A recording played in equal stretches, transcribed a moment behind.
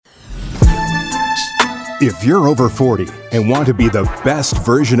If you're over 40 and want to be the best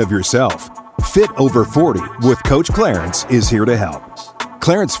version of yourself, Fit Over 40 with Coach Clarence is here to help.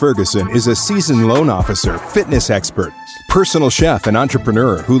 Clarence Ferguson is a seasoned loan officer, fitness expert, personal chef, and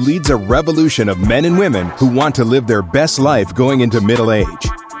entrepreneur who leads a revolution of men and women who want to live their best life going into middle age.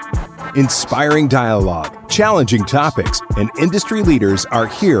 Inspiring dialogue, challenging topics, and industry leaders are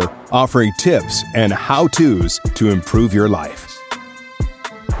here offering tips and how-tos to improve your life.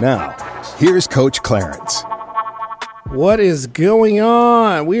 Now, here's Coach Clarence. What is going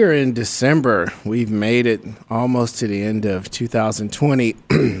on? We are in December. We've made it almost to the end of 2020.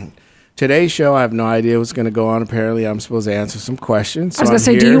 Today's show, I have no idea what's going to go on. Apparently, I'm supposed to answer some questions. I was going to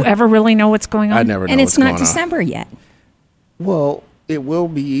say, do you ever really know what's going on? I never know And what's it's not going on. December yet. Well, it will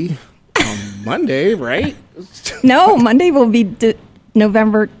be on Monday, right? No, Monday will be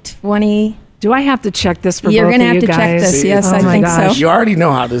November 20. Do I have to check this for You're both gonna of have you to check guys? this. Yes, Oh I my think so. gosh. You already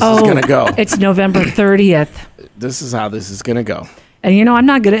know how this is going to go. It's November 30th. This is how this is going to go. And you know, I'm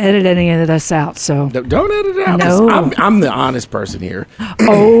not going to edit any of this out, so. Don't edit it out. No. I'm the honest person here.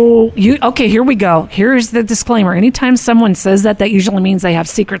 Okay, here we go. Here's the disclaimer. Anytime someone says that usually means they have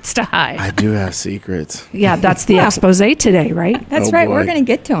secrets to hide. I do have secrets. Yeah, that's the expose today, right? That's Oh, right. boy. We're going to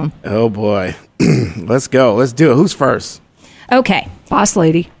get to them. Oh, boy. Let's go. Let's do it. Who's first? Okay. Boss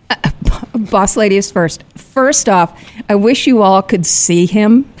lady. Boss lady is first. First off, I wish you all could see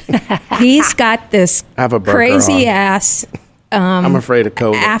him. He's got this I have a burqa crazy on. ass I'm afraid of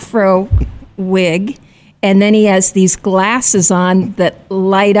COVID. afro wig, and then he has these glasses on that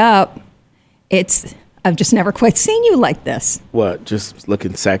light up. I've just never quite seen you like this. What? Just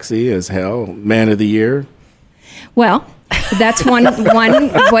looking sexy as hell? Man of the year? Well, that's one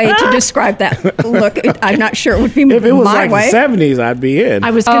way to describe that look. I'm not sure it would be If it was my like way. the 70s, I'd be in.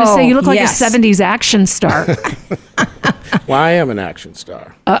 I was going to say, you look like yes. a 70s action star. Well, I am an action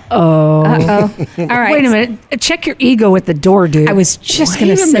star. All right. Wait a minute. Check your ego at the door, dude. I was just Wait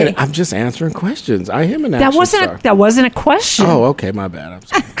going a to say. minute. I'm just answering questions. I am an that action wasn't star. that wasn't a question. Oh, okay. My bad. I'm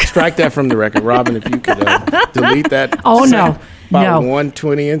sorry. Strike that from the record. Robin, if you could delete that. Oh, no. About No.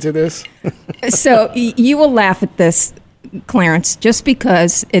 120 into this. So you will laugh at this, Clarence, just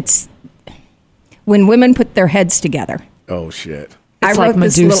because it's when women put their heads together. Oh, shit. It's like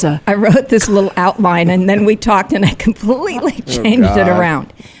Medusa. I wrote this little outline, and then we talked, and I completely changed it God.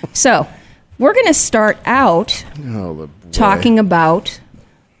 around. So we're going to start out Oh, boy. talking about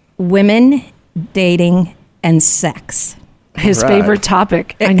women, dating, and sex. His Right. favorite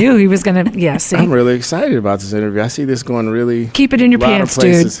topic. I knew he was going to. Yeah, see? I'm really excited about this interview. I see this going really. Keep it in your a lot of pants,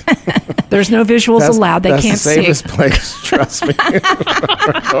 dude. places. There's no visuals allowed. They that's can't the safest see. place. Trust me.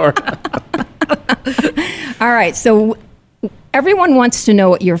 All right, so everyone wants to know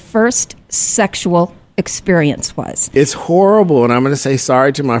what your first sexual experience was. It's horrible, and I'm going to say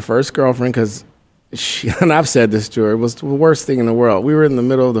sorry to my first girlfriend because and I've said this to her, it was the worst thing in the world. We were in the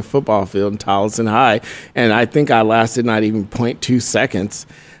middle of the football field in Tolleson High, and I think I lasted not even 0.2 seconds.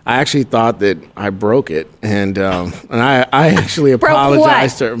 I actually thought that I broke it, and I actually Broke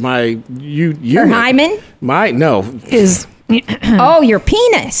apologized what? to her. My Your unit. hymen? No. Is Oh, your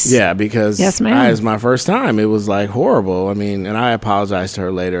penis. Yeah, because Yes, ma'am. it was my first time. It was like horrible. I mean, and I apologized to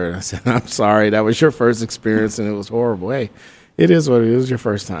her later, and I said, I'm sorry. That was your first experience, and it was horrible. Hey, it is what it is. Your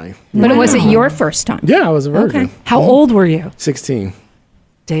first time. But it wasn't your first time. Yeah, I was a virgin. Okay. how old were you? 16.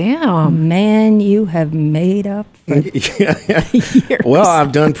 Damn. Man, you have made up for years. Well,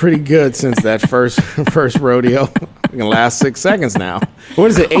 I've done pretty good since that first rodeo. I can last 6 seconds now. What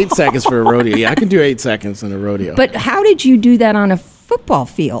is it? 8 seconds for a rodeo? Yeah, I can do 8 seconds in a rodeo. But how did you do that on a football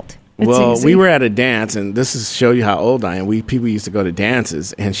field? Well, easy. we were at a dance, and this is show you how old I am. People used to go to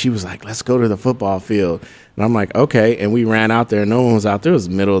dances, and she was like, "Let's go to the football field." And I'm like, "Okay." And we ran out there. No one was out there. It was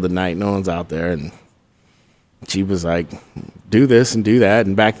the middle of the night. No one's out there, and she was like, "Do this and do that."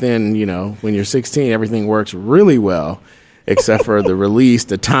 And back then, you know, when you're 16, everything works really well, except for the release,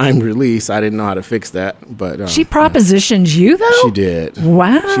 the timed release. I didn't know how to fix that, but She propositioned you, though? she did.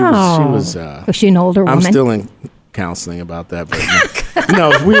 Wow. She was. Was she an older woman? I'm still in counseling about that, but no,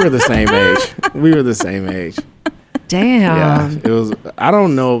 we were the same age. We were the same age. Damn. Yeah, it was. I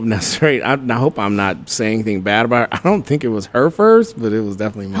don't know necessarily. I hope I'm not saying anything bad about her. I don't think it was her first, but it was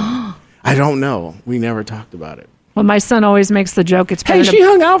definitely mine. I don't know. We never talked about it. Well, my son always makes the joke. It's Hey, better she to,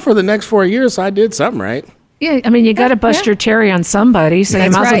 hung out for the next 4 years, so I did something right. yeah. I mean, you got to bust your cherry on somebody, so you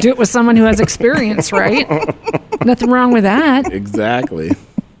That's might as well right. do it with someone who has experience, right? Nothing wrong with that. Exactly.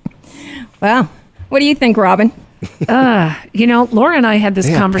 Well, what do you think, Robin? You know, Laura and I had this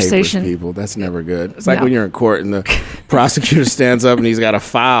They have conversation. papers, people. That's never good. It's like No. when you're in court and the prosecutor stands up and he's got a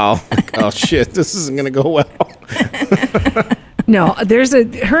file. Like, oh shit, this isn't gonna go well. No,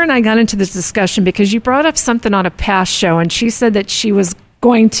 her and I got into this discussion because you brought up something on a past show, and she said that she was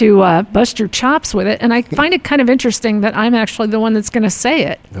going to bust your chops with it. And I find it kind of interesting that I'm actually the one that's going to say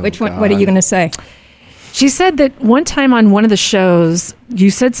it. Which one? What are you going to say? She said that one time on one of the shows, you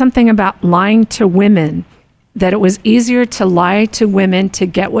said something about lying to women, that it was easier to lie to women to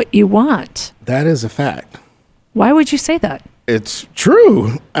get what you want. That is a fact. Why would you say that? It's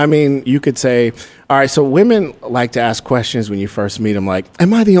true. I mean, you could say, all right, so women like to ask questions when you first meet them, like,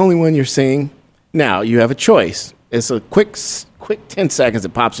 am I the only one you're seeing? Now, you have a choice. It's a quick 10 seconds that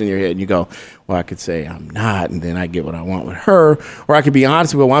pops in your head, and you go, well, I could say I'm not, and then I get what I want with her. Or I could be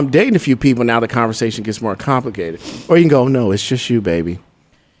honest with, well, I'm dating a few people, now the conversation gets more complicated. Or you can go, no, it's just you, baby.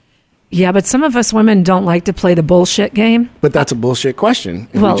 Yeah, but some of us women don't like to play the bullshit game. But that's a bullshit question,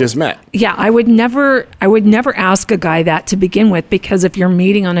 and we just met. Yeah, I would never ask a guy that to begin with, because if you're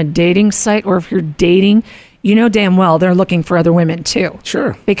meeting on a dating site or if you're dating, you know damn well they're looking for other women too.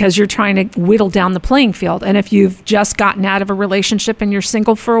 Sure. Because you're trying to whittle down the playing field. And if you've just gotten out of a relationship and you're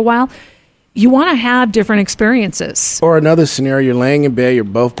single for a while, you want to have different experiences. Or another scenario, you're laying in bed, you're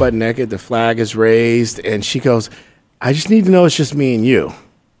both butt naked, the flag is raised, and she goes, I just need to know it's just me and you.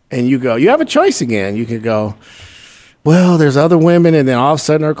 And you go, you have a choice again. You could go, well, there's other women, and then all of a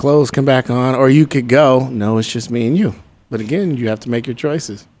sudden her clothes come back on. Or you could go, no, it's just me and you. But again, you have to make your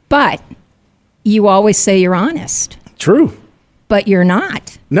choices. But you always say you're honest. True. But you're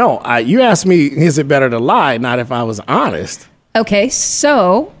not. No, you asked me, is it better to lie, not if I was honest. Okay,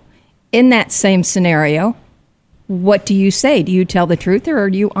 so in that same scenario, what do you say? Do you tell the truth, or are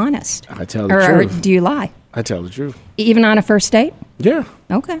you honest? I tell the truth. Or do you lie? I tell the truth. Even on a first date? Yeah.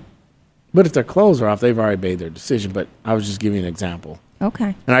 Okay. But if their clothes are off, they've already made their decision. But I was just giving you an example.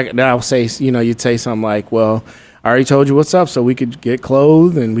 Okay. And I'll say, you'd say something like, well, I already told you what's up, so we could get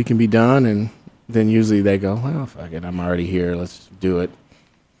clothed and we can be done. And then usually they go, well, fuck it, I'm already here. Let's do it.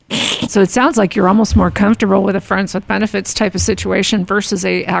 So it sounds like you're almost more comfortable with a friends with benefits type of situation versus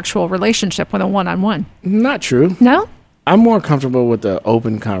a actual relationship with a one-on-one. Not true. No? I'm more comfortable with the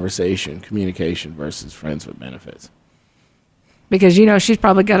open conversation, communication versus friends with benefits. Because, she's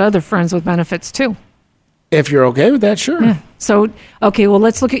probably got other friends with benefits too. If you're okay with that, sure. Yeah. So, okay, well,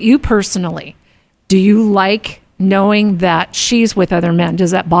 let's look at you personally. Do you like knowing that she's with other men?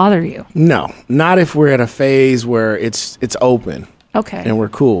 Does that bother you? No, not if we're at a phase where it's open. Okay. And we're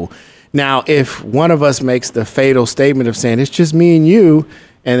cool. Now, if one of us makes the fatal statement of saying, it's just me and you,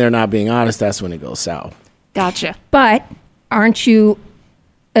 and they're not being honest, that's when it goes south. Gotcha. But aren't you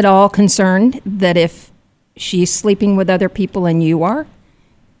at all concerned that if she's sleeping with other people and you are,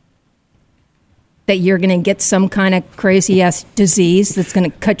 that you're going to get some kind of crazy-ass disease that's going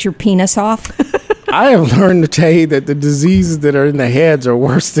to cut your penis off? I have learned to tell you that the diseases that are in the heads are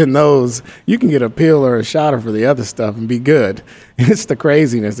worse than those. You can get a pill or a shot for the other stuff and be good. It's the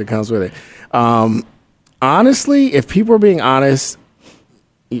craziness that comes with it. Honestly, if people are being honest,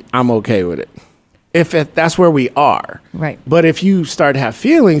 I'm okay with it. If that's where we are. Right. But if you start to have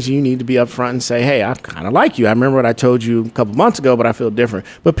feelings, you need to be upfront and say, hey, I kind of like you. I remember what I told you a couple months ago, but I feel different.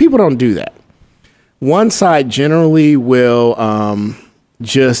 But people don't do that. One side generally will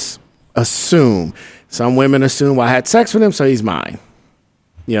just assume. Some women assume, well, I had sex with him, so he's mine.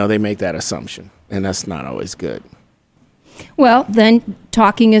 They make that assumption, and that's not always good. Well, then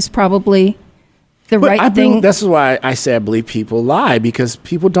talking is probably the right thing. This is why I say I believe people lie, because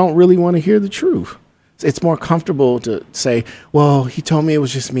people don't really want to hear the truth. It's more comfortable to say, well, he told me it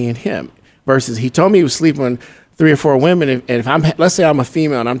was just me and him, versus he told me he was sleeping with 3 or 4 women. And if let's say I'm a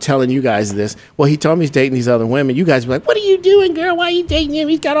female and I'm telling you guys this, well, he told me he's dating these other women. You guys be like, what are you doing, girl? Why are you dating him?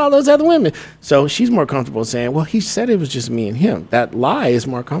 He's got all those other women. So she's more comfortable saying, well, he said it was just me and him. That lie is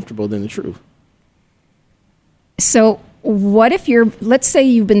more comfortable than the truth. So what if let's say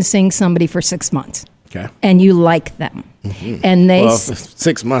you've been seeing somebody for 6 months. Okay. And you like them. Mm-hmm. And they... Well,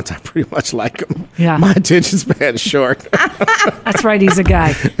 6 months, I pretty much like them. Yeah. My attention span is short. That's right, he's a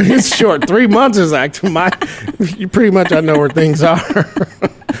guy. It's short. 3 months is like you pretty much, I know where things are.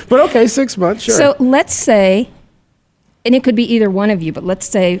 But okay, 6 months, sure. So let's say, and it could be either one of you, but let's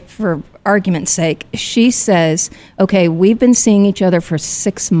say for argument's sake, she says, okay, we've been seeing each other for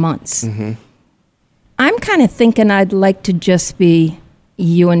 6 months. Mm-hmm. I'm kind of thinking I'd like to just be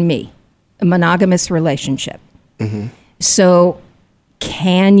you and me. A monogamous relationship. Mm-hmm. So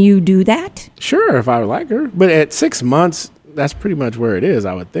can you do that? Sure, if I like her. But at 6 months, that's pretty much where it is,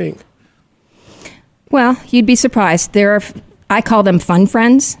 I would think. Well, you'd be surprised. I call them fun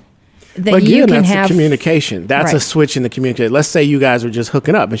friends. That But again, you can that's have the communication. That's right. a switch in the communication. Let's say you guys were just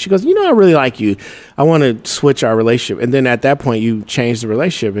hooking up, and she goes, I really like you. I want to switch our relationship. And then at that point, you change the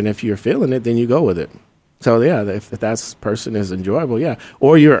relationship, and if you're feeling it, then you go with it. So yeah, if that person is enjoyable, yeah.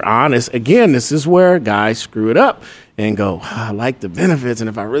 Or you're honest. Again, this is where guys screw it up and go, I like the benefits, and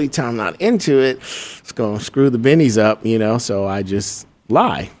if I really tell them not into it, it's going to screw the bennies up, so I just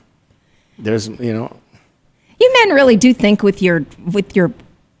lie. There's, You men really do think with your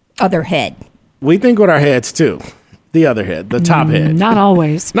other head. We think with our heads too. The other head, the top head. Not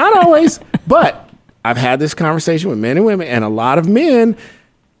always. Not always, but I've had this conversation with men and women, and a lot of men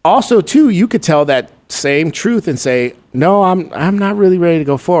also too, you could tell that same truth and say, no, I'm not really ready to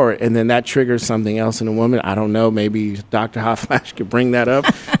go forward. And then that triggers something else in a woman. I don't know. Maybe Dr. Hot Flash could bring that up,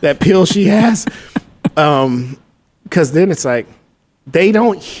 that pill she has. Because then it's like, they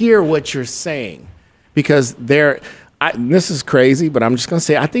don't hear what you're saying because this is crazy, but I'm just going to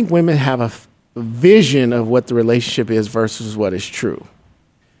say, I think women have a vision of what the relationship is versus what is true.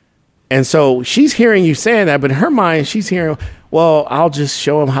 And so she's hearing you saying that, but in her mind, she's hearing, well, I'll just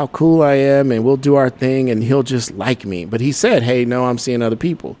show him how cool I am and we'll do our thing and he'll just like me. But he said, hey, no, I'm seeing other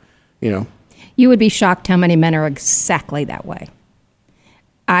people, You would be shocked how many men are exactly that way.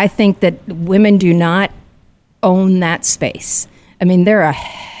 I think that women do not own that space. I mean, there are a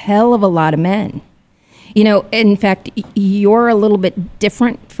hell of a lot of men. In fact, you're a little bit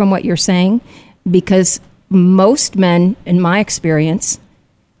different from what you're saying because most men, in my experience,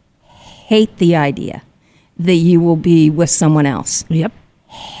 hate the idea that you will be with someone else. Yep.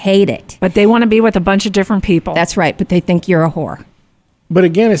 Hate it. But they want to be with a bunch of different people. That's right, but they think you're a whore. But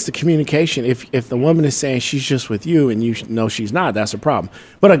again, it's the communication. If the woman is saying she's just with you and you know she's not, that's a problem.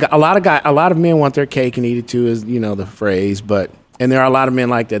 But a lot of men want their cake and eat it too, is the phrase. And there are a lot of men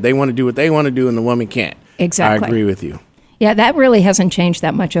like that. They want to do what they want to do, and the woman can't. Exactly. I agree with you. Yeah, that really hasn't changed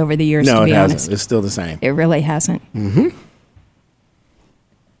that much over the years. No, to be it hasn't. honest. It's still the same. It really hasn't. Mm-hmm.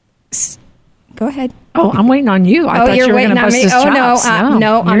 Go ahead. Oh, I'm waiting on you. I thought you were going to bust his chops.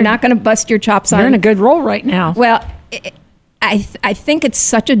 No, I'm not going to bust your chops. You're in a good role right now. Well, I think it's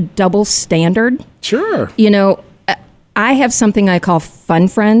such a double standard. Sure. I have something I call fun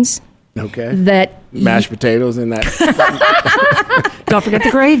friends. Okay. That mashed potatoes in that. Don't forget the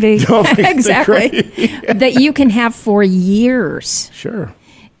gravy. Exactly. That you can have for years. Sure.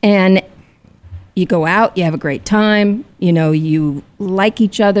 And you go out, you have a great time, you like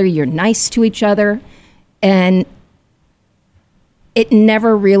each other, you're nice to each other, and it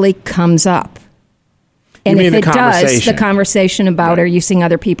never really comes up. And if it does, the conversation about are you seeing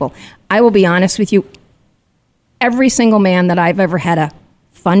other people? I will be honest with you, every single man that I've ever had a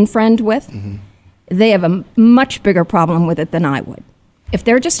fun friend with, they have a much bigger problem with it than I would. If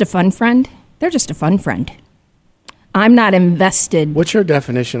they're just a fun friend, they're just a fun friend. I'm not invested. What's your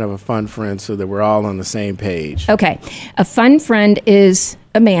definition of a fun friend so that we're all on the same page? Okay. A fun friend is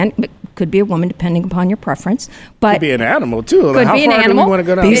a man, could be a woman depending upon your preference. But could be an animal too. Could How be an far animal. Do we want to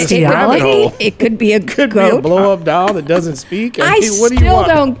go down this rabbit hole? It could be a could goat. Be a blow-up doll that doesn't speak. I what do you still want?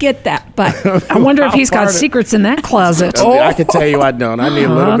 don't get that, but I wonder if he's got secrets in that closet. I can tell you I don't. I need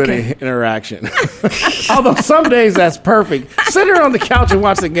a little bit of interaction. Although some days that's perfect. Sit her on the couch and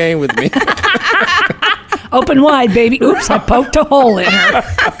watch the game with me. Open wide, baby. Oops, I poked a hole in her.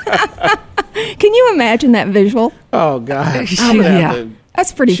 Can you imagine that visual? Oh, God.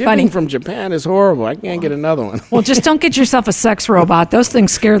 That's pretty funny. Shipping from Japan is horrible. I can't get another one. Well, just don't get yourself a sex robot. Those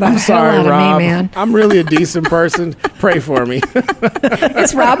things scare the hell out of me, man. I'm really a decent person. Pray for me.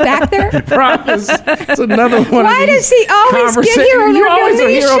 Is Rob back there? Promise. It's another one. Why does he always get here on You always are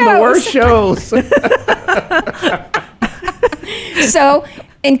here on the worst shows. So,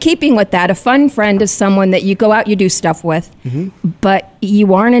 in keeping with that, a fun friend is someone that you go out, you do stuff with, but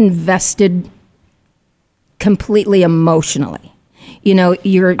you aren't invested completely emotionally.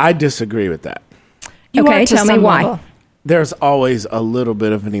 I disagree with that. Okay, tell me why. There's always a little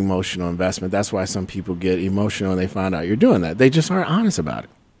bit of an emotional investment. That's why some people get emotional when they find out you're doing that. They just aren't honest about it.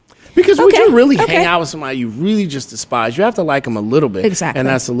 Because would you really hang out with somebody you really just despise? You have to like them a little bit. Exactly. And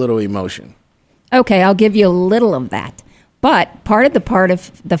that's a little emotion. Okay, I'll give you a little of that. But part of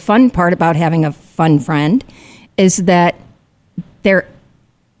the fun part about having a fun friend is that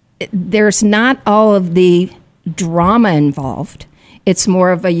there's not all of the drama involved. It's more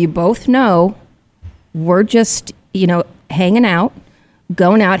of you both know we're just, hanging out,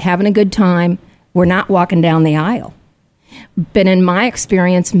 going out, having a good time. We're not walking down the aisle. But in my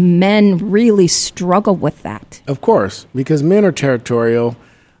experience, men really struggle with that. Of course, because men are territorial.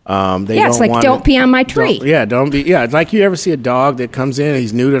 It's like, don't pee on my tree. Don't be. Yeah, it's like you ever see a dog that comes in,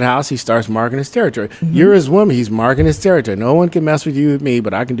 he's new to the house, he starts marking his territory. You're his woman, he's marking his territory. No one can mess with you with me,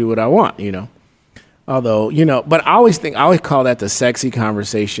 but I can do what I want, Although, but I always call that the sexy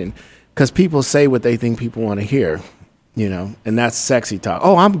conversation because people say what they think people want to hear. and that's sexy talk.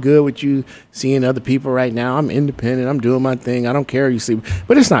 Oh, I'm good with you seeing other people right now. I'm independent. I'm doing my thing. I don't care. You see,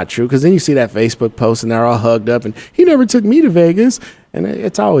 but it's not true, because then you see that Facebook post and they're all hugged up and he never took me to Vegas. And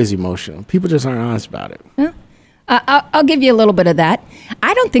it's always emotional. People just aren't honest about it. Yeah. I'll give you a little bit of that.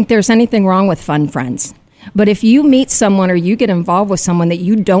 I don't think there's anything wrong with fun friends. But if you meet someone or you get involved with someone that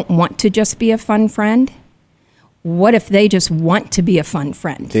you don't want to just be a fun friend, what if they just want to be a fun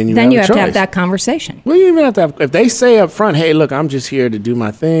friend? Then you have to have that conversation. Well, you even have to have, if they say up front, hey, look, I'm just here to do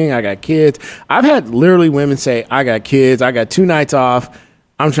my thing. I got kids. I've had literally women say, I got kids. I got 2 nights off.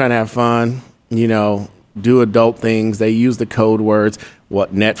 I'm trying to have fun, do adult things. They use the code words,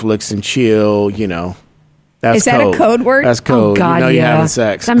 Netflix and chill, That's Is that code. a code word? That's code. Oh, God, You're having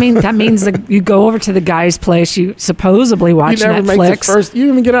sex. That means that you go over to the guy's place. You supposedly watch you never Netflix, make the first. You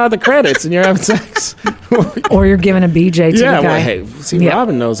even get out of the credits, and you're having sex. or you're giving a BJ to the guy. Well, hey, see,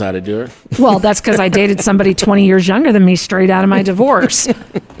 Robin knows how to do it. Well, that's because I dated somebody 20 years younger than me straight out of my divorce.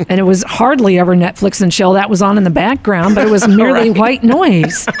 And it was hardly ever Netflix and chill. That was on in the background, but it was merely white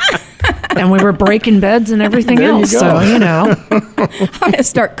noise. And we were breaking beds and everything There you else. go. So, I'm going to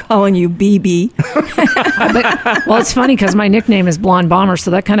start calling you BB. Well, it's funny because my nickname is Blonde Bomber,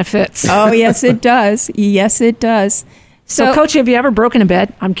 so that kind of fits. Oh, yes, it does. Yes, it does. So, Coach, have you ever broken a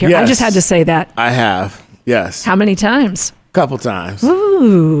bed? I'm curious. Yes. I just had to say that. I have. Yes. How many times? Couple times.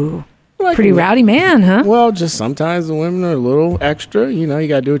 Ooh. Like, Pretty rowdy man, huh? Well, just sometimes the women are a little extra. You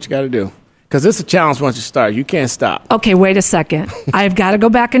got to do what you got to do. Because it's a challenge once you start. You can't stop. Okay, wait a second. I've got to go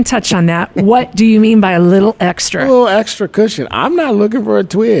back and touch on that. What do you mean by a little extra? A little extra cushion. I'm not looking for a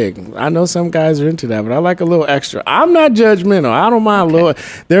twig. I know some guys are into that, but I like a little extra. I'm not judgmental. I don't mind a little.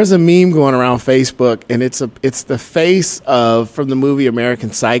 There's a meme going around Facebook, and it's the face from the movie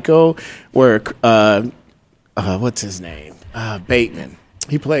American Psycho, where what's his name? Bateman.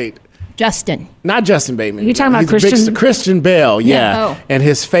 He played. Justin. Not Justin Bateman. You talking about Christian? Christian Bale, yeah. Yeah. Oh. And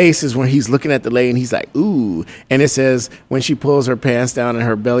his face is when he's looking at the lady and he's like, ooh. And it says when she pulls her pants down and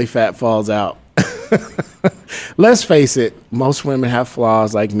her belly fat falls out. Let's face it, most women have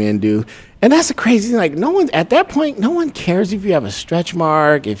flaws like men do. And that's a crazy thing. Like, at that point, no one cares if you have a stretch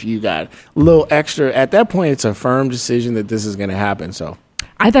mark, if you got a little extra. At that point, it's a firm decision that this is going to happen. So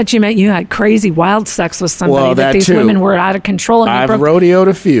I thought you meant you had crazy wild sex with somebody, Well, that that these too. women were out of control. And I've you broke. rodeoed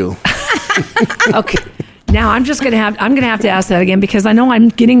a few. Okay. Now I'm gonna have to ask that again because I know I'm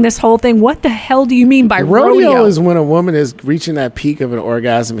getting this whole thing. What the hell do you mean by rodeo? Is when a woman is reaching that peak of an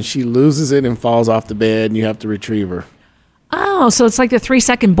orgasm and she loses it and falls off the bed and you have to retrieve her. Oh, so it's like the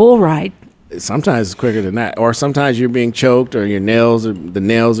 3-second bull ride. Sometimes it's quicker than that, or sometimes you're being choked, or the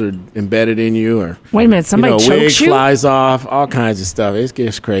nails are embedded in you, or Wait a minute, somebody wig chokes you? flies off, all kinds of stuff. It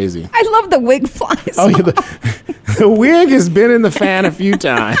gets crazy. I love the wig flies. Oh, yeah, the wig has been in the fan a few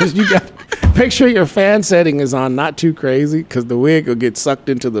times. You got make sure your fan setting is on not too crazy because the wig will get sucked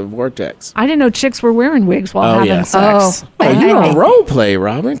into the vortex. I didn't know chicks were wearing wigs while having yeah. sex. Oh, you don't role play,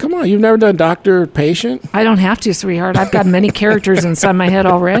 Robin. Come on, you've never done doctor patient. I don't have to, sweetheart. I've got many characters inside my head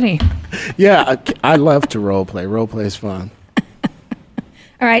already. Yeah, I love to role play. Role play is fun.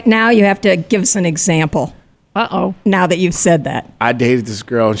 All right, now you have to give us an example. Uh-oh. Now that you've said that. I dated this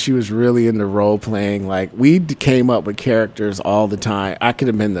girl, and she was really into role playing. Like, we came up with characters all the time. I could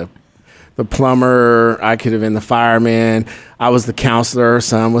have been the plumber. I could have been the fireman. I was the counselor. Her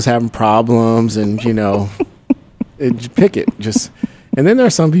son was having problems, and pick it. And then there are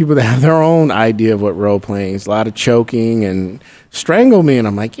some people that have their own idea of what role playing is. A lot of choking and strangle me, and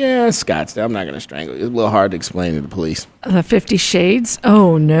I'm like, yeah, Scottsdale. I'm not going to strangle you. It's a little hard to explain to the police. 50 Shades?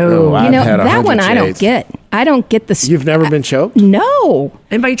 Oh, no. No, I've had 100 that one I don't shades. get. I don't get the... You've never been choked? No.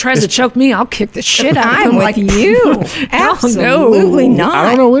 Anybody tries to choke me, I'll kick the shit out of I'm them. with you. Absolutely not. I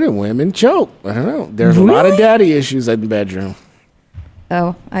don't know what women choke. I don't know. There's a lot of daddy issues in the bedroom.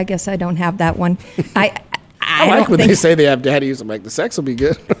 Oh, I guess I don't have that one. I like when they say they have daddies. I'm like, the sex will be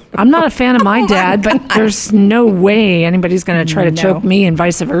good. I'm not a fan of my dad, but there's no way anybody's going to try to choke me and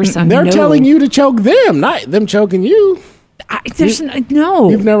vice versa. They're No. telling you to choke them, not them choking you. No.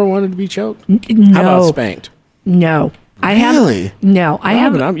 You've never wanted to be choked? No. How about spanked? No. I Really? have no. I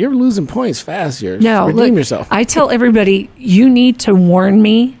have Robin, you're losing points fast here. no. Redeem Look, yourself. I tell everybody you need to warn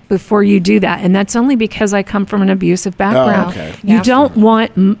me before you do that, and that's only because I come from an abusive background. okay. You don't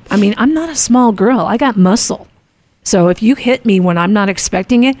want. I mean, I'm not a small girl. I got muscle. So if you hit me when I'm not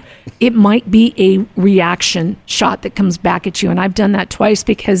expecting it, it might be a reaction shot that comes back at you, and I've done that twice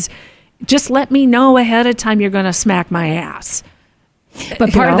because just let me know ahead of time you're going to smack my ass.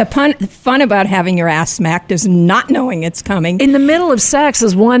 But part of the fun about having your ass smacked is not knowing it's coming. In the middle of sex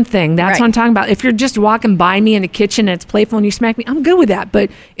is one thing. That's Right. what I'm talking about. If you're just walking by me in the kitchen and it's playful and you smack me, I'm good with that.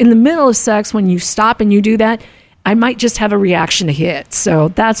 But in the middle of sex, when you stop and you do that, I might just have a reaction to hit. So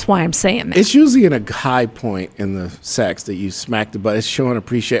that's why I'm saying that. It's usually in a high point in the sex that you smack the butt. It's showing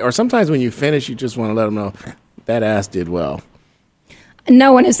appreciation. Or sometimes when you finish, you just want to let them know that ass did well.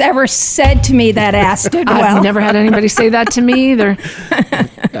 No one has ever said to me that ass did well. I've never had anybody say that to me either.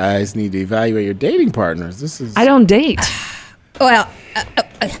 Guys need to evaluate your dating partners. I don't date. Well,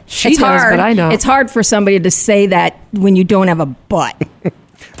 She it's does, hard. but I don't. It's hard for somebody to say that when you don't have a butt.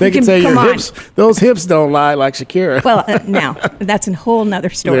 They can say come your on. hips. Those hips don't lie like Shakira. Well, now that's a whole nother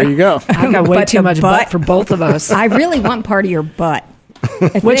story. There you go. I got way But too the much butt for both of us. I really want part of your butt.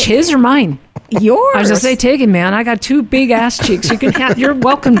 Which his or mine? Yours. I was gonna say, take it, man. I got 2 big ass cheeks. You can have. You're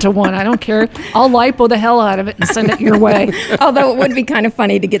welcome to one. I don't care. I'll lipo the hell out of it and send it your way. Although it would be kind of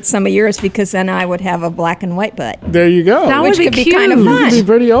funny to get some of yours because then I would have a black and white butt. There you go. That Which would could be cute. kind of You fun. can be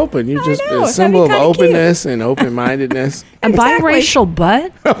pretty open. You just know, a that'd symbol be of kinda cute. openness and open-mindedness. A Exactly. biracial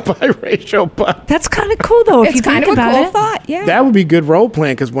butt. Biracial butt. That's kind of cool, though. If It's you kind think of a about cool it. thought. Yeah. That would be good role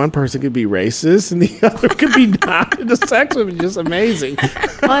playing because one person could be racist and the other could be not. The sex would be just amazing.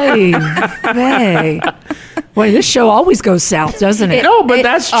 Oy vey. Boy, this show always goes south, doesn't it? No, but It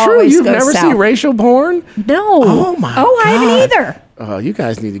that's true. always You've goes never south. seen racial porn? No. Oh my! Oh, I God. haven't either. Oh, you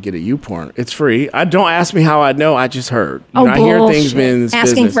guys need to get a YouPorn. It's free. Don't ask me how I know. I just heard. Oh, I hear things bullshit. in this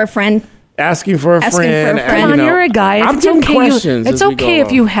Asking business. for a friend. Asking for a Asking for a friend. friend. Come on, you're a guy. I'm It's getting okay. questions. It's as we go okay if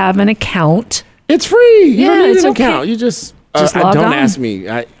along. you have an account. It's free. You Yeah, don't need it's an okay. account. You just log don't on. ask me.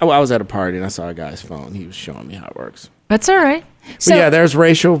 I was at a party and I saw a guy's phone. He was showing me how it works. That's all right. But yeah, there's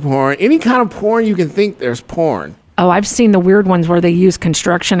racial porn. Any kind of porn you can think there's porn. Oh, I've seen the weird ones where they use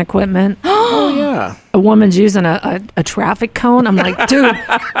construction equipment. Oh yeah. A woman's using a traffic cone. I'm like, dude,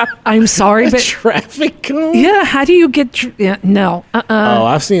 I'm sorry, but Traffic cone? yeah, how do you get? Yeah, no, Oh,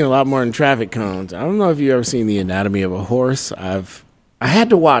 I've seen a lot more than traffic cones. I don't know if you've ever seen The Anatomy of a Horse. I had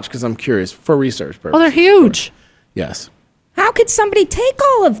to watch because I'm curious for research purposes. Oh, they're huge. Yes. How could somebody take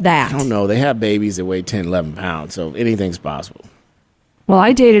all of that? I don't know. They have babies that weigh 10, 11 pounds, so anything's possible. Well,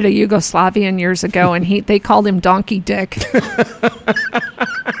 I dated a Yugoslavian years ago, and they called him Donkey Dick.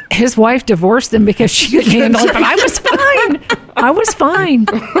 His wife divorced him because she couldn't handle it, but I was fine. I was fine.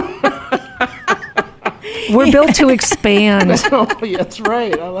 We're built to expand, Oh, that's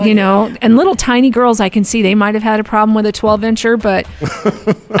right. I like you know. And little tiny girls, I can see they might have had a problem with a 12-incher, but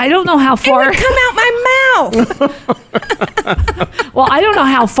I don't know how It far. would come out my mouth. Well, I don't know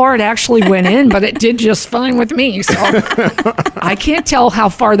how far it actually went in, but it did just fine with me. So I can't tell how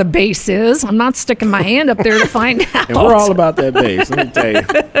far the base is. I'm not sticking my hand up there to find out. And we're all about that base, let me tell you.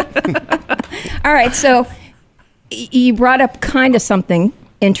 All right, so you brought up kind of something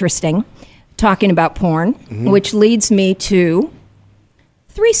interesting, talking about porn, which leads me to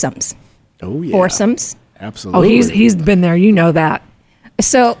threesomes, Oh, yeah. foursomes. Oh, Absolutely. he's been there. You know that.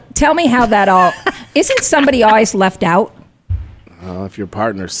 So tell me how that all isn't somebody always left out? If your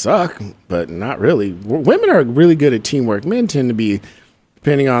partners suck, but not really. Women are really good at teamwork. Men tend to be,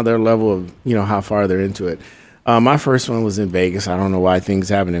 depending on their level of, how far they're into it. My first one was in Vegas. I don't know why things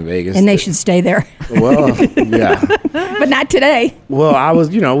happen in Vegas. And they should stay there, Well, yeah. but not today. Well, I was,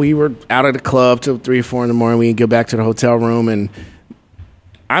 we were out at the club till 3 or 4 in the morning. We get back to the hotel room, and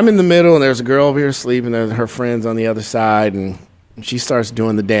I'm in the middle, and there's a girl over here sleeping. There's her friends on the other side, and she starts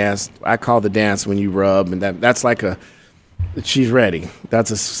doing the dance. I call the dance when you rub, and that's like she's ready.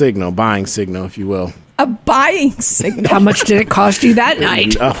 That's a signal, buying signal, if you will. A buying signal. How much did it cost you that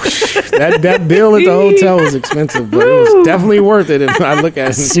night? Oh, that bill at the hotel was expensive, but it was definitely worth it. If I look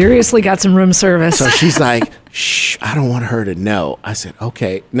at it. Seriously, got some room service. So she's like, shh, I don't want her to know. I said,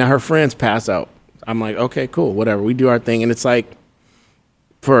 okay. Now her friends pass out. I'm like, okay, cool, whatever. We do our thing. And it's like,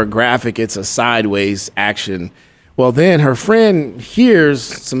 for a graphic, it's a sideways action. Well, then her friend hears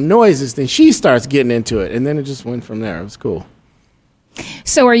some noises, then she starts getting into it. And then it just went from there. It was cool.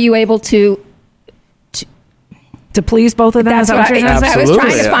 So are you able to? To please both of them? That's Is that what you're I saying? was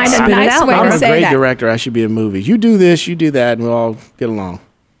trying to find a Spit it nice out. way I'm to a say great that. director. I should be in movies. You do this, you do that, and we'll all get along.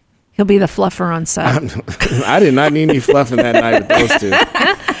 He'll be the fluffer on set. I did not need any fluffing that night with those two.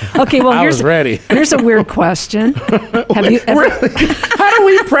 Okay, well, I was ready. Here's a weird question. Have you ever, How do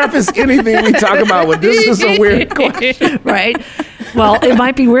we preface anything we talk about with this is a weird question? right? Well, it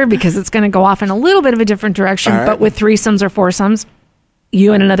might be weird because it's going to go off in a little bit of a different direction, All right. but with threesomes or foursomes,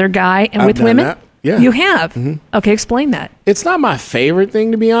 you and another guy, and I've with done women, that. Yeah. you have. Okay, explain that. It's not my favorite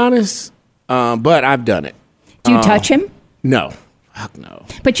thing, to be honest, but I've done it. Do you touch him? No. Fuck no.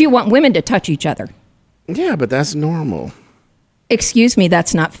 But you want women to touch each other. Yeah, but that's normal. Excuse me,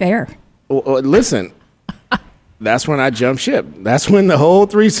 that's not fair. Listen, that's when I jump ship. That's when the whole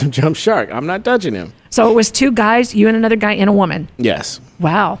threesome jumped shark. I'm not touching him. So it was two guys, you and another guy, and a woman. Yes.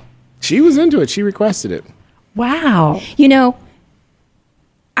 Wow. She was into it. She requested it. Wow. You know,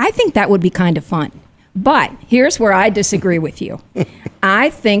 I think that would be kind of fun. But here's where I disagree with you. I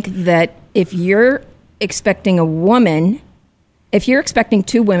think that if you're expecting a woman, if you're expecting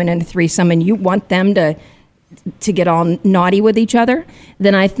two women in a threesome and you want them to get all naughty with each other,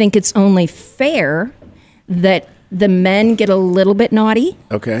 then I think it's only fair that the men get a little bit naughty.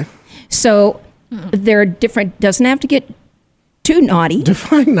 Okay. So they're different, doesn't have to get too naughty.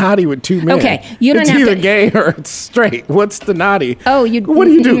 Define naughty with two men. Okay, you don't it's have either to- gay or it's straight. What's the naughty? Oh, What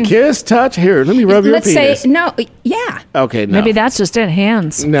do you do? Kiss, touch? Here, let me rub your Let's penis. say, no, yeah. Okay, no. Maybe that's just it,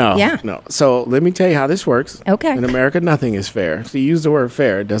 hands. No, Yeah. no. So let me tell you how this works. Okay. In America, nothing is fair. So you use the word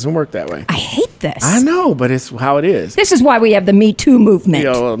fair. It doesn't work that way. I hate this. I know, but it's how it is. This is why we have the Me Too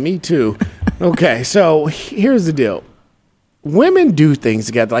movement. Me too. Okay, so here's the deal. Women do things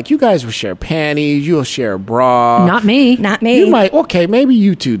together. Like you guys will share panties. You'll share a bra. Not me. Not me. You might. Okay, maybe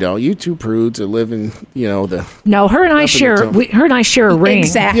you two don't. You two prudes are living, the... No, her and I share. Her and I share a ring.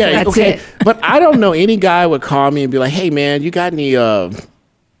 Exactly. Yeah, That's okay. it. But I don't know any guy would call me and be like, "Hey, man, you got any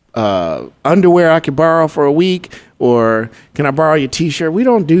underwear I could borrow for a week, or can I borrow your T-shirt?" We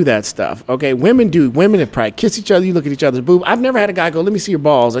don't do that stuff. Okay, women do. Women have probably kiss each other. You look at each other's boob. I've never had a guy go, "Let me see your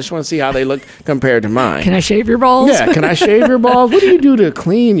balls. I just want to see how they look compared to mine." Can I shave your balls? Yeah, can I shave your balls? What do you do to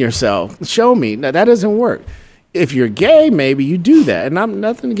clean yourself? Show me. No, that doesn't work. If you're gay, maybe you do that. And I'm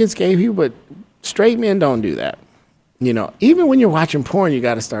nothing against gay people, but straight men don't do that. Even when you're watching porn, you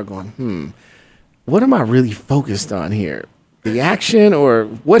got to start going, what am I really focused on here? The action or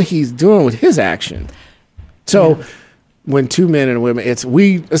what he's doing with his action? So when two men and a woman, it's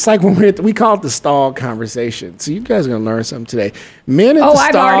like when we call it the stall conversation. So you guys are going to learn something today. Men at the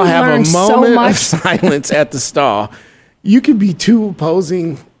I've stall already have a learned so moment much. of silence at the stall. You could be two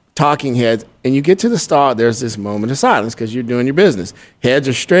opposing talking heads, and you get to the stall, there's this moment of silence because you're doing your business. Heads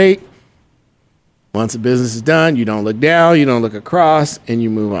are straight. Once the business is done, you don't look down, you don't look across, and you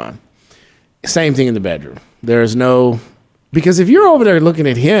move on. Same thing in the bedroom. There's no... Because if you're over there looking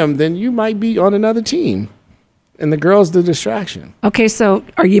at him, then you might be on another team. And the girl's the distraction. Okay, so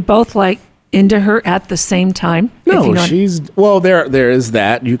are you both like into her at the same time? If No, you don't- there is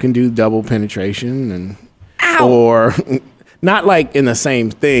that. You can do double penetration and Ow. or not like in the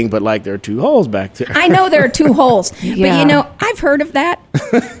same thing, but like there are two holes back there. I know there are two holes, Yeah. but I've heard of that,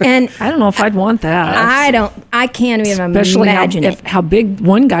 and I don't know if I'd want that. I can't even Especially imagine it. how big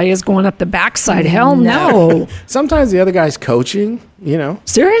one guy is going up the backside. Hell no. Sometimes the other guy's coaching,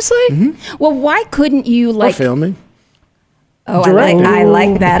 Seriously? Well, why couldn't you or filming. Oh, I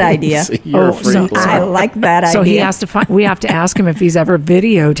like that idea. See, you're a freak, so- Laura. I like that idea. So he has to find. We have to ask him if he's ever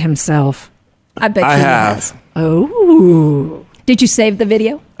videoed himself. I bet I you have. has. Oh. Did you save the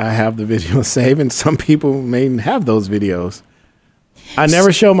video? I have the video saved, and some people may have those videos. I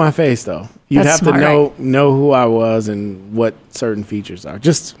never show my face though. You'd That's have to smart. know who I was and what certain features are.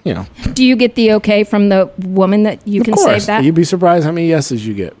 Just Do you get the okay from the woman that you can of course, save that? you'd be surprised how many yeses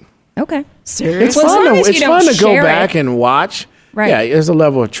you get. Okay. It's Seriously? Well, as long fun. as you It's don't fun to go share back it. and watch. Right. Yeah, there's a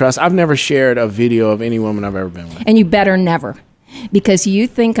level of trust. I've never shared a video of any woman I've ever been with. And you better never. Because you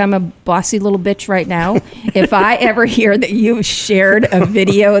think I'm a bossy little bitch right now. If I ever hear that you've shared a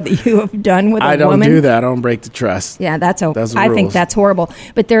video that you have done with a I don't woman. do that. I don't break the trust. Yeah, that's okay. Those are I think rules. that's horrible.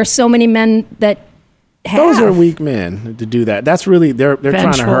 But there are so many men that have. Those are weak men to do that. That's really they're trying to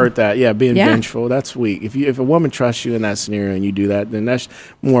Vengeful. hurt that. Yeah, being Yeah. vengeful. That's weak. If a woman trusts you in that scenario and you do that, then that's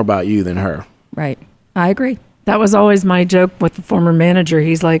more about you than her. Right. I agree. That was always my joke with the former manager.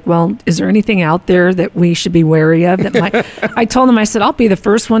 He's like, "Well, is there anything out there that we should be wary of?" That might? I told him, I said, "I'll be the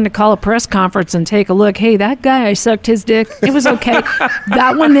first one to call a press conference and take a look. Hey, that guy, I sucked his dick. It was okay.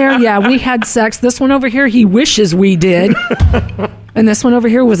 That one there, yeah, we had sex. This one over here, he wishes we did. And this one over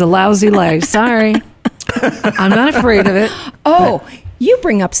here was a lousy leg. Sorry, I'm not afraid of it. Oh, you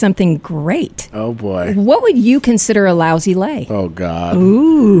bring up something great. Oh boy. What would you consider a lousy lay? Oh God.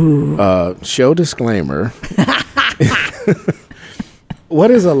 Ooh, Show disclaimer. What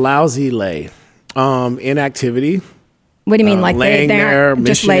is a lousy lay? Inactivity. What do you mean, like laying they're there,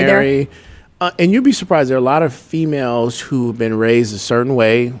 just lay there? missionary. And you'd be surprised. There are a lot of females who have been raised a certain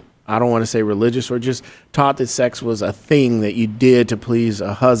way. I don't want to say religious, or just taught that sex was a thing that you did to please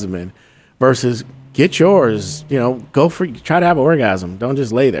a husband, versus get yours. Try to have an orgasm. Don't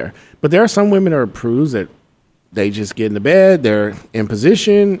just lay there. But there are some women that are prudes that they just get in the bed, they're in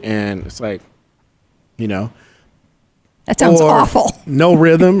position, and it's like, That sounds or awful. No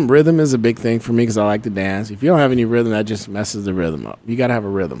rhythm. Rhythm is a big thing for me because I like to dance. If you don't have any rhythm, that just messes the rhythm up. You got to have a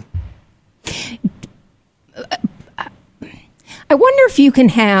rhythm. I wonder if you can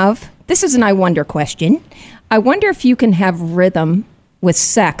have, this is an I wonder question. I wonder if you can have rhythm with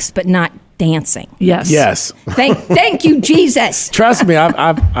sex, but not dancing. Yes. Thank you, Jesus. Trust me,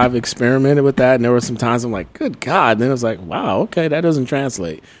 I've experimented with that, and there were some times I'm like, good God. And then it was like, wow, okay, that doesn't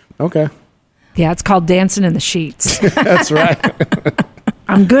translate. Okay. Yeah, it's called dancing in the sheets. That's right.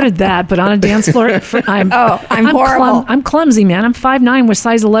 I'm good at that, but on a dance floor, I'm horrible. I'm clumsy, man. I'm 5'9" with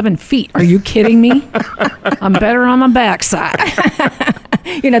size 11 feet. Are you kidding me? I'm better on my backside.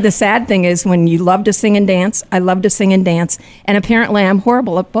 The sad thing is when you love to sing and dance, I love to sing and dance, and apparently I'm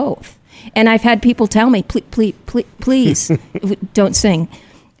horrible at both. And I've had people tell me, please, don't sing.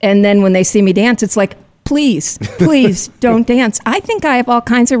 And then when they see me dance, it's like, please, don't dance. I think I have all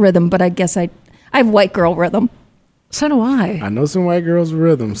kinds of rhythm, but I guess I have white girl rhythm. So do I. I know some white girls with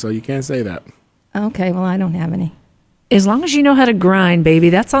rhythm, so you can't say that. Okay, well, I don't have any. As long as you know how to grind, baby,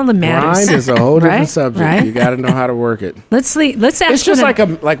 that's all that matters. Grind is a whole different Right? subject. Right? You got to know how to work it. Let's ask. It's just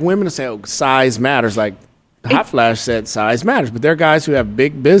what like women say, oh, size matters. Like Hot Flash said, size matters. But there are guys who have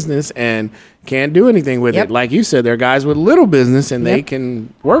big business and can't do anything with Yep. it. Like you said, there are guys with little business and they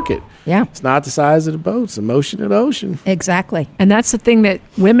can work it. Yeah. It's not the size of the boat. It's the motion of the ocean. Exactly. And that's the thing that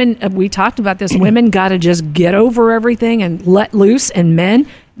women, we talked about this, women got to just get over everything and let loose, and men,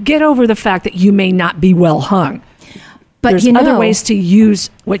 get over the fact that you may not be well hung. But There's other ways to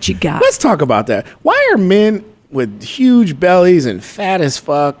use what you got. Let's talk about that. Why are men with huge bellies and fat as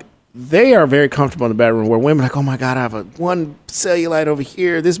fuck, they are very comfortable in the bedroom, where women are like, oh my God, I have one cellulite over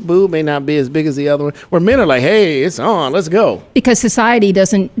here. This boob may not be as big as the other one. Where men are like, hey, it's on. Let's go. Because society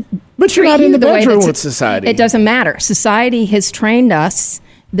doesn't. But you're not treat in you the way bedroom that's- with society. It doesn't matter. Society has trained us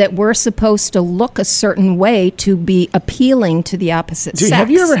that we're supposed to look a certain way to be appealing to the opposite Dude, sex. have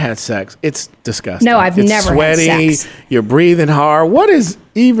you ever had sex? It's disgusting. No, I've it's never sweaty, had sex. You're breathing hard. What is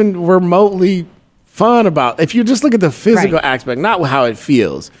even remotely fun about? If you just look at the physical Right. aspect, not how it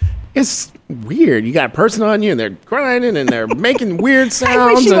feels, it's weird. You got a person on you and they're grinding and they're making weird sounds.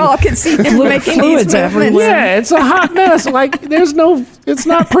 I wish you and- all could see him making fluids these everywhere. movements. Yeah, it's a hot mess. Like it's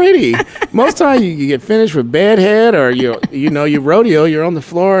not pretty. Most time you get finished with bed head, or you rodeo, you're on the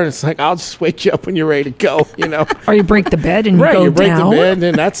floor, and it's like, I'll just wake you up when you're ready to go. Or you break the bed and Right, you go you break down. the bed, and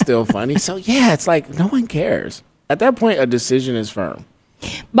then that's still funny. So yeah, it's like no one cares. At that point, a decision is firm.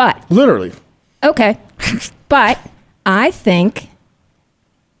 But Literally. okay, but I think.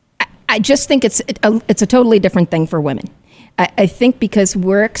 I just think it's a totally different thing for women. I think because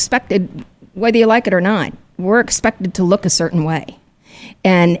we're expected, whether you like it or not, we're expected to look a certain way.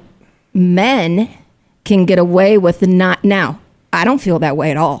 And men can get away with not. Now, I don't feel that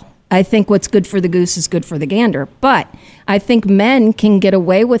way at all. I think what's good for the goose is good for the gander. But I think men can get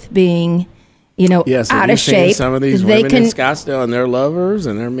away with being, Yes, out you've of seen shape. some of these They women in Scottsdale and their lovers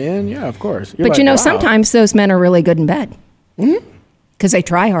and their men. Yeah, of course. You're But like, wow. sometimes those men are really good in bed. Because they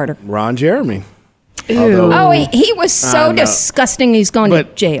try harder. Ron Jeremy. Ew. Oh, he was so know. disgusting. He's going to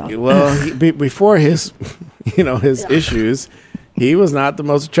jail. Well, before his, his issues, he was not the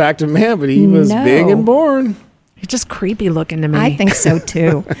most attractive man, but he was No. big and born. You're just creepy looking to me. I think so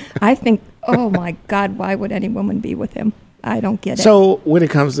too. I think, oh my God, why would any woman be with him? I don't get it. So when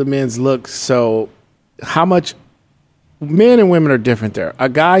it comes to men's looks, so how much men and women are different there. A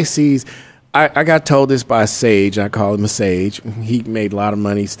guy sees, I got told this by a sage. I call him a sage. He made a lot of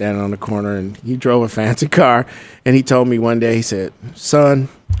money standing on the corner, and he drove a fancy car. And he told me one day, he said, son,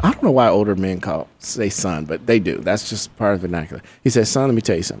 I don't know why older men say son, but they do. That's just part of the vernacular. He said, son, let me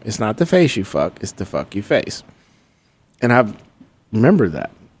tell you something. It's not the face you fuck, it's the fuck you face. And I remember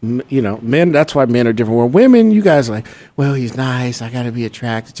that. Men, that's why men are different. Where women, you guys are like, well, he's nice. I got to be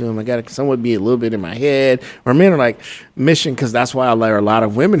attracted to him. I got to somewhat be a little bit in my head. Or men are like, mission, because that's why there are a lot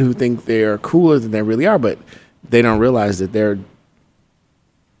of women who think they're cooler than they really are, but they don't realize that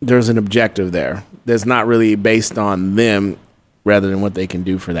there's an objective there that's not really based on them rather than what they can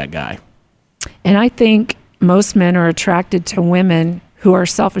do for that guy. And I think most men are attracted to women who are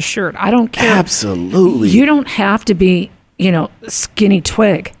self-assured. I don't care. Absolutely. You don't have to be, skinny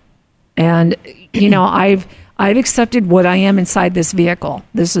twig. And, I've accepted what I am inside this vehicle.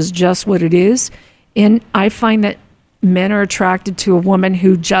 This is just what it is. And I find that men are attracted to a woman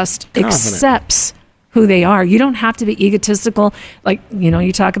who just accepts who they are. You don't have to be egotistical. Like,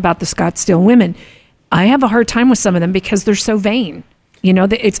 you talk about the Scottsdale women. I have a hard time with some of them because they're so vain.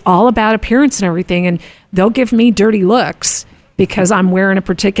 It's all about appearance and everything. And they'll give me dirty looks because I'm wearing a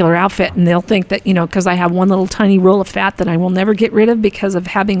particular outfit, and they'll think that, because I have one little tiny roll of fat that I will never get rid of because of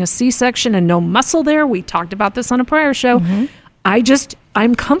having a C-section and no muscle there. We talked about this on a prior show. Mm-hmm.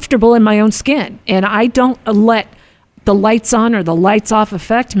 I'm comfortable in my own skin, and I don't let the lights on or the lights off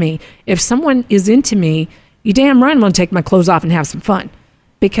affect me. If someone is into me, you damn right I'm going to take my clothes off and have some fun,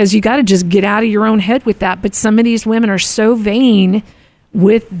 because you got to just get out of your own head with that. But some of these women are so vain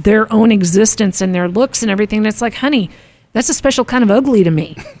with their own existence and their looks and everything. And it's like, honey, that's a special kind of ugly to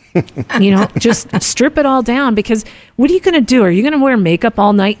me. Just strip it all down, because what are you going to do? Are you going to wear makeup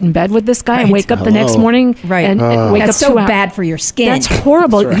all night in bed with this guy and wake up the next morning and wake That's up so bad for your skin. That's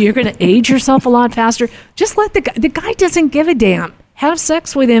horrible. That's right. You're going to age yourself a lot faster. Just let the guy doesn't give a damn. Have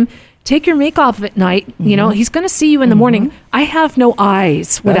sex with him. Take your makeup off at night. Mm-hmm. He's going to see you in the morning. I have no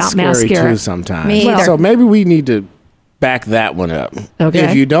eyes without That's scary mascara too sometimes. Me either. So maybe we need to back that one up. Okay.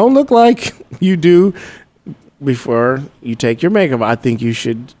 If you don't look like you do before you take your makeup, I think you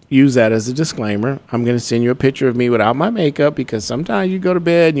should use that as a disclaimer. I'm going to send you a picture of me without my makeup, because sometimes you go to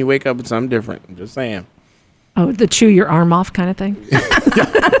bed and you wake up with something different. I'm just saying. Oh, the chew your arm off kind of thing?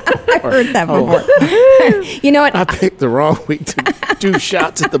 I've heard that before. You know what? I picked the wrong week to do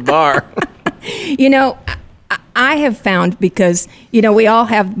shots at the bar. I have found, because, we all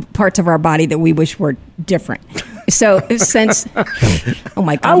have parts of our body that we wish were different. So since, oh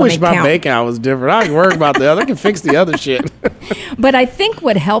my God, I wish my bank account was different. I can worry about the other. I can fix the other shit. But I think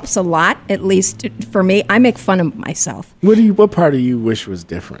what helps a lot, at least for me, I make fun of myself. What part of you wish was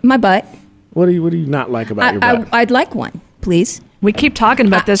different? My butt. What do you not like about your butt? I'd like one, please. We keep talking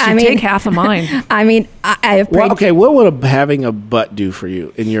about this. You take half of mine. I have prayed. Well, okay, what would having a butt do for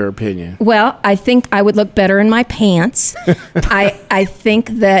you, in your opinion? Well, I think I would look better in my pants. I think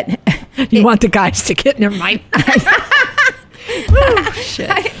that you want the guys to get. Never mind. Shit.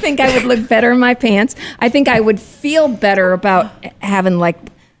 I think I would look better in my pants. I think I would feel better about having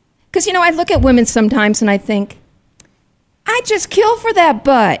because I look at women sometimes and I think, I just kill for that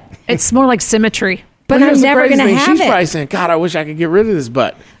butt. It's more like symmetry. But I'm never going to have She's it. probably saying, God, I wish I could get rid of this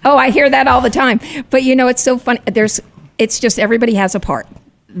butt. Oh, I hear that all the time. But it's so funny. It's just everybody has a part.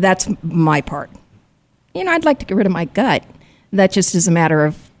 That's my part. I'd like to get rid of my gut. That just is a matter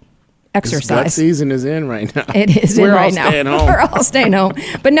of exercise. This gut season is in right now. It is in right now. We're all staying home.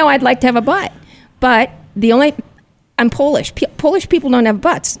 But no, I'd like to have a butt. But I'm Polish. Polish people don't have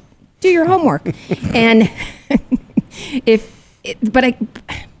butts. Do your homework. And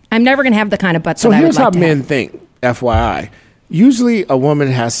I'm never going to have the kind of butt that I would like to have. So here's how men think, FYI. Usually a woman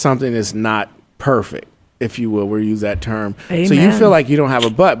has something that's not perfect, if you will. We'll use that term. Amen. So you feel like you don't have a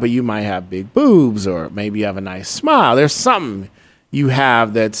butt, but you might have big boobs, or maybe you have a nice smile. There's something you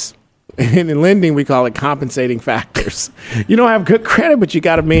have that's, in lending, we call it compensating factors. You don't have good credit, but you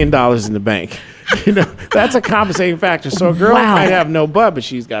got $1 million in the bank. That's a compensating factor. So a girl might have no butt, but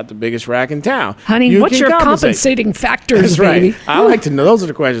she's got the biggest rack in town. Honey, what's your compensating factors, That's right. baby? I like to know. Those are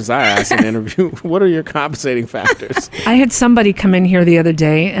the questions I ask in an interview. What are your compensating factors? I had somebody come in here the other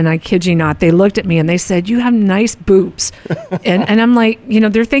day, and I kid you not, they looked at me and they said, you have nice boobs. and I'm like,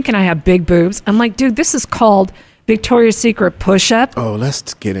 they're thinking I have big boobs. I'm like, dude, this is called Victoria's Secret push-up. Oh,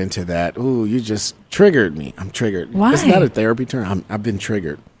 let's get into that. Ooh, you just triggered me. I'm triggered. Why? It's not a therapy term. I've been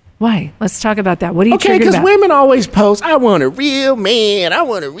triggered. Why? Let's talk about that. What are you Okay, triggered about? because women always post, I want a real man. I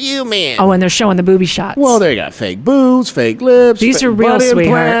want a real man. Oh, and they're showing the booby shots. Well, they got fake boobs, fake lips. These are real, butt sweetheart.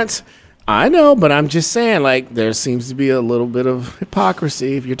 implants. I know, but I'm just saying, there seems to be a little bit of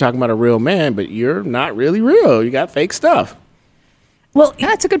hypocrisy if you're talking about a real man, but you're not really real. You got fake stuff. Well,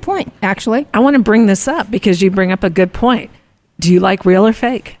 that's a good point, actually. I want to bring this up because you bring up a good point. Do you like real or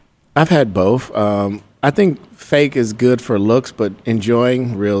fake? I've had both. I think fake is good for looks, but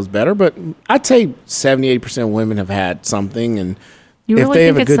enjoying real is better. But I'd say 70, 80% of women have had something, and you if really they think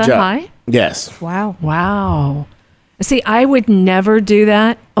have a it's good that job, high? Yes. Wow. See, I would never do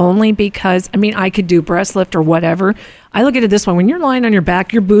that, only because I could do breast lift or whatever. I look at it this way: when you're lying on your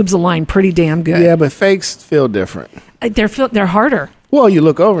back, your boobs align pretty damn good. Yeah, but fakes feel different. They're harder. Well, you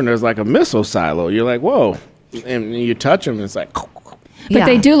look over and there's like a missile silo. You're like, whoa, and you touch them, and it's like. But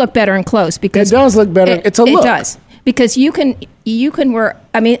they do look better in close, because it does look better. It's a look. It does, because you can wear.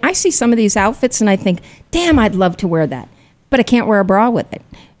 I see some of these outfits and I think, damn, I'd love to wear that, but I can't wear a bra with it.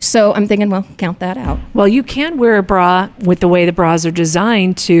 So I'm thinking, well, count that out. Well, you can wear a bra with the way the bras are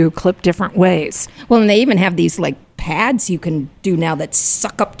designed to clip different ways. Well, and they even have these pads you can do now that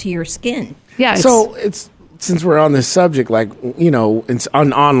suck up to your skin. Yeah. So since we're on this subject, it's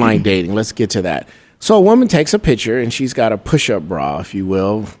on online dating. Let's get to that. So a woman takes a picture and she's got a push-up bra, if you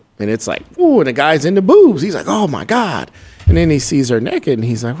will, and it's like, ooh, and the guy's into boobs. He's like, oh my God. And then he sees her naked and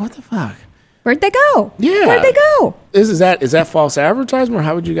he's like, what the fuck? Where'd they go? Yeah. Where'd they go? Is that false advertisement, or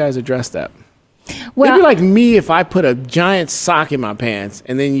how would you guys address that? Well, it'd be like me if I put a giant sock in my pants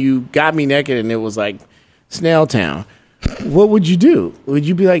and then you got me naked and it was like Snail Town. What would you do? Would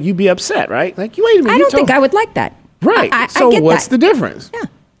you be like, you'd be upset, right? Like, wait a minute. I don't think I would like that. Right. I so get what's that. the difference? Yeah.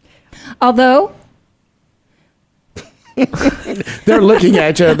 Although, They're looking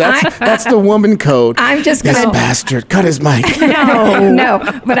at you. That's the woman code. I'm just This gonna bastard. Cut his mic.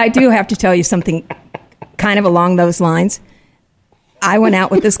 no, but I do have to tell you something kind of along those lines. I went out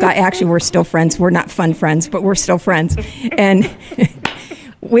with this guy. Actually, we're still friends. We're not fun friends, but we're still friends. And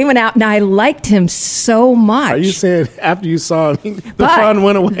we went out, and I liked him so much. Are you saying after you saw him, the But fun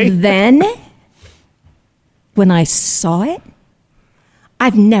went away? Then, when I saw it,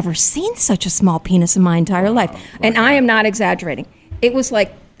 I've never seen such a small penis in my entire life. And I am not exaggerating. It was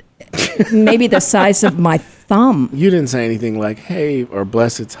like maybe the size of my thumb. You didn't say anything like, hey, or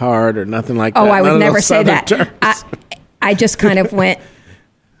bless its heart, or nothing like that. Oh, I None would of never those say Southern that. terms. I just kind of went,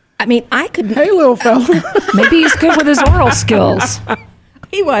 I mean, I could. Hey, little fella. Maybe he's good with his oral skills.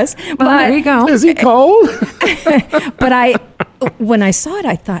 He was. Well, But, there you go. Is he cold? but when I saw it,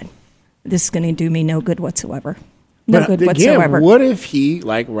 I thought, this is going to do me no good whatsoever. No But good again, whatsoever. what if he,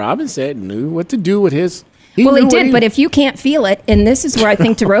 like Robin said, knew what to do with his... Well, he knew what did, but if you can't feel it, and this is where I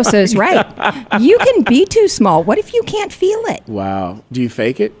think DeRosa is right, you can be too small. What if you can't feel it? Wow. Do you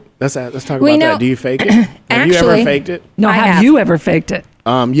fake it? Let's talk Well, about you know, that. Do you fake it? Have you ever actually- faked it? No, I have have. you ever faked it?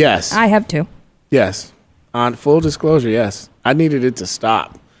 Yes. I have to. Yes. On full disclosure, yes. I needed it to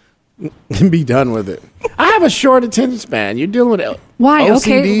stop and be done with it. I have a short attention span. You're dealing with Why? OCD,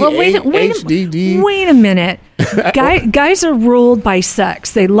 Okay. Well, HDD. wait a minute. Guys are ruled by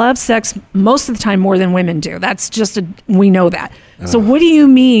sex. They love sex most of the time more than women do. That's just we know that. So what do you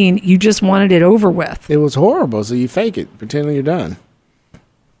mean you just wanted it over with? It was horrible, so you fake it, pretending you're done.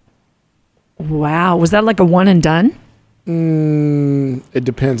 Wow. Was that like a one and done? It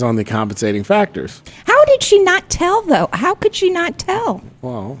depends on the compensating factors. How did she not tell, though? How could she not tell?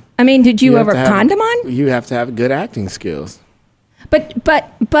 Well, I mean, did you have ever to have- condom on? You have to have good acting skills. But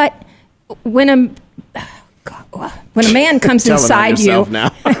when a man comes Telling on inside you, yourself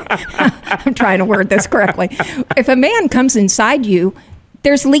now. I'm trying to word this correctly. If a man comes inside you,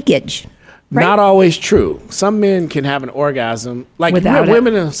 there's leakage. Right? Not always true. Some men can have an orgasm. Like Without it.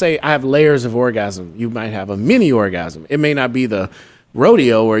 women will say, I have layers of orgasm. You might have a mini orgasm. It may not be the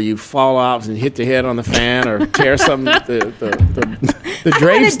rodeo where you fall off and hit the head on the fan or tear some the I'm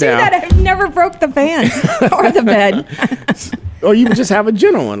drapes do down. that. I've never broke the fan or the bed. Or you just have a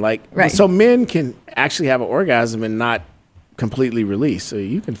gentle one. Like Right. So men can actually have an orgasm and not completely release. So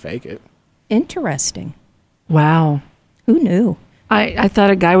you can fake it. Interesting. Wow. Who knew? I thought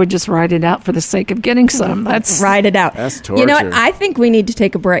a guy would just ride it out for the sake of getting some. That's Ride it out. That's You know what? torture. I think we need to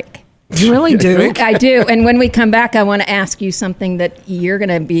take a break. you really do. think? I do. And when we come back, I want to ask you something that you're going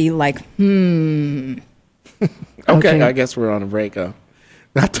to be like, Okay, Okay. I guess we're on a break. I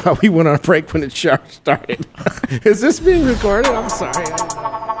thought we went on a break when it started. Is this being recorded? I'm sorry.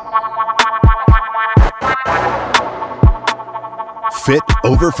 Fit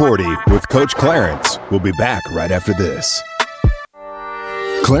Over 40 with Coach Clarence. We'll be back right after this.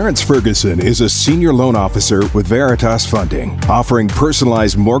 Clarence Ferguson is a senior loan officer with Veritas Funding, offering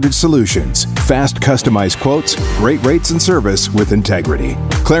personalized mortgage solutions, fast customized quotes, great rates and service with integrity.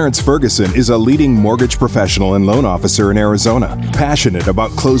 Clarence Ferguson is a leading mortgage professional and loan officer in Arizona, passionate about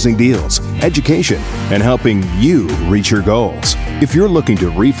closing deals, education, and helping you reach your goals. If you're looking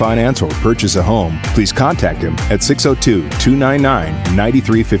to refinance or purchase a home, please contact him at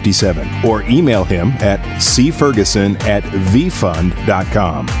 602-299-9357 or email him at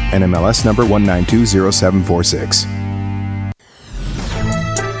cferguson@vfund.com. NMLS number 1920746.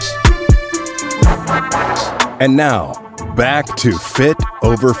 And now, back to Fit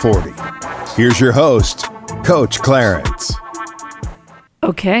Over 40. Here's your host, Coach Clarence.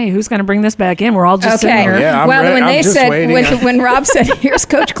 Okay, who's going to bring this back in? We're all just sitting okay. here. Yeah, I'm well, ready. when I'm they just said, waiting. when Rob said, here's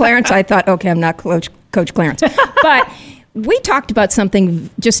Coach Clarence, I thought, okay, I'm not Coach Clarence. But we talked about something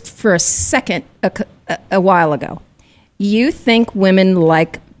just for a second a while ago. You think women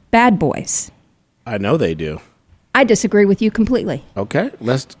like bad boys. I know they do. I disagree with you completely. Okay,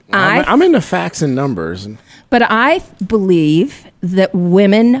 I- I'm into facts and numbers. But I believe that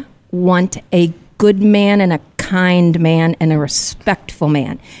women want a good man and a kind man and a respectful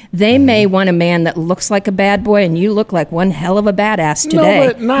man. They may want a man that looks like a bad boy, and you look like one hell of a badass today. No,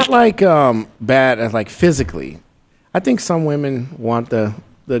 but not like bad as like physically. I think some women want the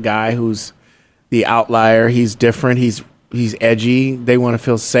guy who's the outlier. He's different. He's edgy. They want to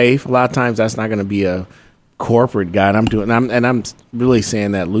feel safe. A lot of times that's not going to be a corporate guy. And I'm really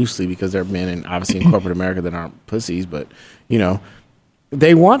saying that loosely because there are men in obviously in corporate America that aren't pussies, but you know,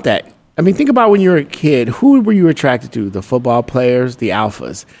 they want that. I mean, think about when you were a kid. Who were you attracted to? The football players, the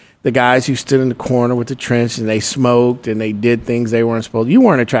alphas, the guys who stood in the corner with the trench and they smoked and they did things they weren't supposed to. You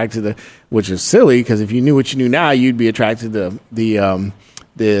weren't attracted to which is silly because if you knew what you knew now, you'd be attracted to the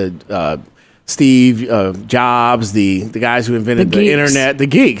Steve Jobs, the guys who invented The the geeks. internet, the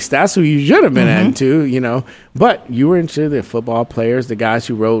geeks. That's who you should have been into, you know. But you were into the football players, the guys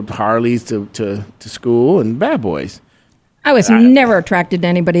who rode Harleys to school, and bad boys. I was never attracted to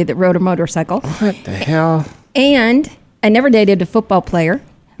anybody that rode a motorcycle. What the hell? And I never dated a football player.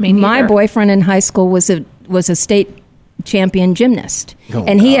 Me My neither. boyfriend in high school was a state champion gymnast. Oh,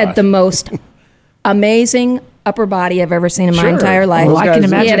 and he had gosh. the most amazing upper body I've ever seen in my Sure. entire life. Those Well, I guys can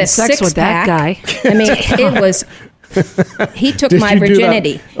do. He had imagine a sex with that guy. I mean, it was. He took Did my you do that?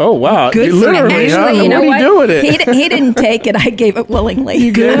 virginity. Oh, wow. Good for Literally, him. huh? Actually, you know what what? do you do with it? He didn't take it. I gave it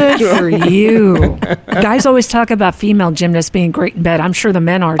willingly. Good for you. Guys always talk about female gymnasts being great in bed. I'm sure the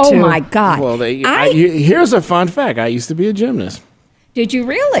men are, Oh too. my God! Well, here's a fun fact. I used to be a gymnast. Did you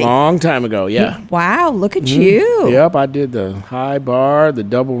really? Long time ago, yeah. Wow! Look at you. Yep, I did the high bar, the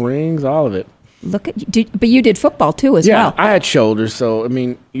double rings, all of it. Look at you. But you did football too, as Yeah, well, I had shoulders, so I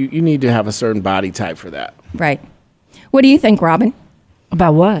mean, you need to have a certain body type for that. right? What do you think, Robin?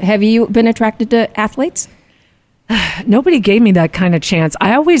 About what? Have you been attracted to athletes? Nobody gave me that kind of chance.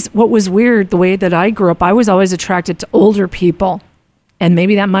 What was weird, the way that I grew up, I was always attracted to older people. And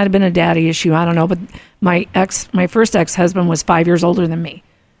maybe that might have been a daddy issue. I don't know. But my first ex-husband was 5 years older than me.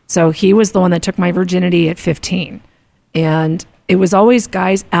 So he was the one that took my virginity at 15. And it was always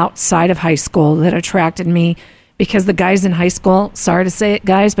guys outside of high school that attracted me because the guys in high school, sorry to say it,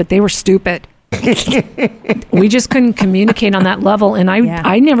 guys, but they were stupid. We just couldn't communicate on that level. And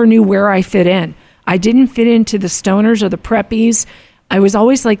I never knew where I fit in. I didn't fit into the stoners or the preppies. I was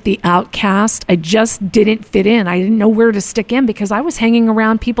always like the outcast. I just didn't fit in. I didn't know where to stick in because I was hanging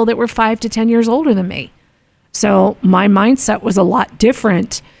around people that were 5 to 10 years older than me. So my mindset was a lot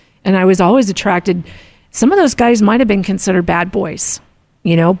different. And I was always attracted. Some of those guys might have been considered bad boys,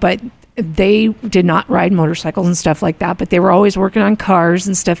 you know, but they did not ride motorcycles and stuff like that. But they were always working on cars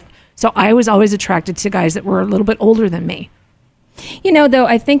and stuff. So I was always attracted to guys that were a little bit older than me. You know, though,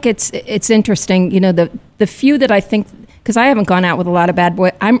 I think it's interesting. You know, the few that I think, because I haven't gone out with a lot of bad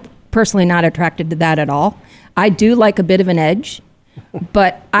boys. I'm personally not attracted to that at all. I do like a bit of an edge,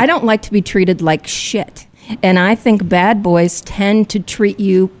 but I don't like to be treated like shit. And I think bad boys tend to treat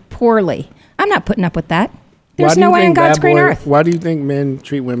you poorly. I'm not putting up with that. There's no way on God's green earth. Why do you think men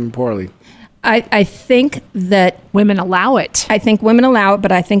treat women poorly? I think that Women allow it. I think women allow it,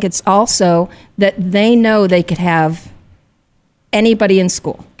 but I think it's also that they know they could have anybody in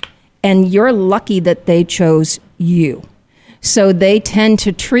school. And you're lucky that they chose you. So they tend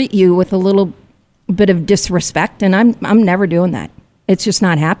to treat you with a little bit of disrespect, and I'm never doing that. It's just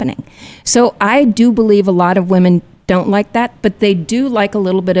not happening. So I do believe a lot of women don't like that, but they do like a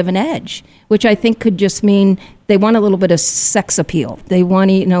little bit of an edge, which I think could just mean they want a little bit of sex appeal. They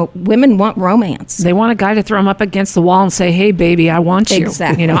want, women want romance. They want a guy to throw them up against the wall and say, "Hey, baby, I want you."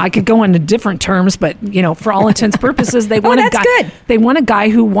 Exactly. You know, I could go into different terms, but for all intents and purposes, they want a that's guy. good. They want a guy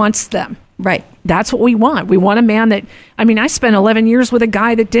who wants them. Right. That's what we want. We want a man that. I spent 11 years with a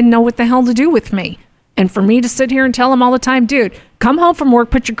guy that didn't know what the hell to do with me. And for me to sit here and tell him all the time, dude, come home from work,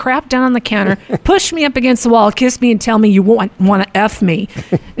 put your crap down on the counter, push me up against the wall, kiss me, and tell me you want to F me,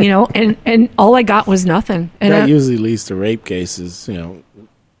 and all I got was nothing. And That usually leads to rape cases,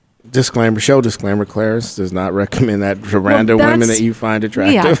 Disclaimer, Clarence does not recommend that to random women that's- that you find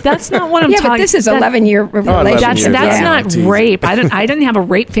attractive. yeah, that's not what I'm Yeah, talking but this is that- 11-year relationship. That's years, yeah. not Teasing. rape. I didn't have a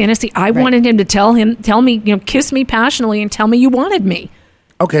rape fantasy. I wanted him to tell me, kiss me passionately and tell me you wanted me.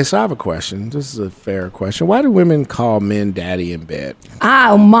 Okay, so I have a question. This is a fair question. Why do women call men daddy in bed?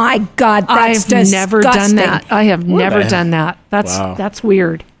 Oh my God, that's I've never done disgusting. that. I have never the- done that. Wow. That's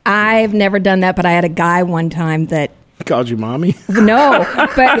weird. I've never done that, but I had a guy one time that Called you mommy? no,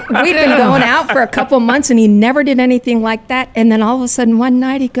 but we've been going out for a couple months and he never did anything like that. And then all of a sudden one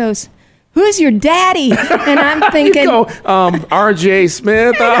night he goes, "Who's your daddy?" And I'm thinking, Go, R.J.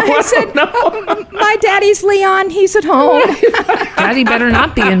 Smith. I said, "My daddy's Leon. He's at home." Daddy better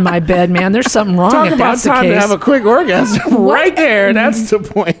not be in my bed, man. There's something wrong Talk if about that's the time to case. have a quick orgasm right there. That's the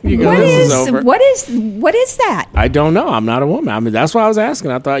point. You go, this is over. What is that? I don't know. I'm not a woman. That's why I was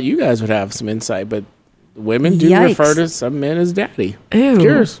asking. I thought you guys would have some insight, but women do Yikes. refer to some men as daddy. Ew.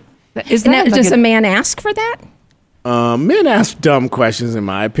 Curious. Is Now, that like does a man ask for that? Men ask dumb questions, in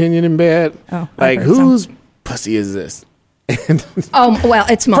my opinion, in bed. Oh, I've like, heard some. whose pussy is this? Oh, well,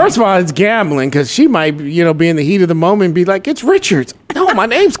 it's mine. First of all, it's gambling because she might, be in the heat of the moment and be like, "It's Richard's." No, my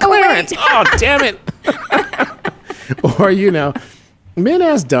name's Clarence. Oh, damn it. Or, men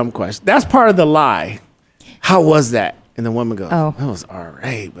ask dumb questions. That's part of the lie. How was that? And the woman goes, Oh. "That was all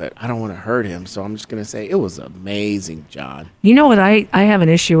right, but I don't want to hurt him. So I'm just going to say it was amazing, John." You know what I have an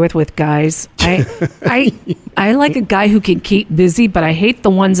issue with guys? I I like a guy who can keep busy, but I hate the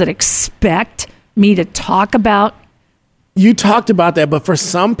ones that expect me to talk about. You talked about that, but for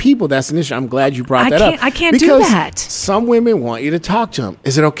some people, that's an issue. I'm glad you brought that up. I can't do because that. Some women want you to talk to them.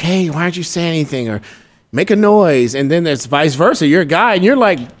 Is it okay? Why aren't you saying anything? Or make a noise. And then there's vice versa. You're a guy and you're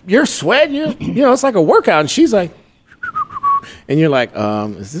like, you're sweating. You know, it's like a workout. And she's like, and you're like,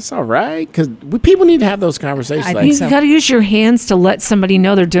 is this all right? Because people need to have those conversations. I Like, think You so. got to use your hands to let somebody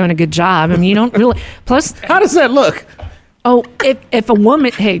know they're doing a good job. I mean, you don't really. Plus, how does that look? oh, if a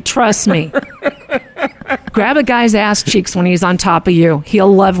woman, hey, trust me, grab a guy's ass cheeks when he's on top of you.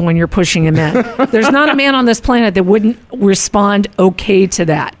 He'll love when you're pushing him in. There's not a man on this planet that wouldn't respond okay to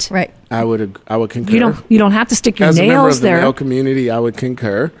that. Right. I would concur. You don't have to stick your As a member nails of the there. male community, I would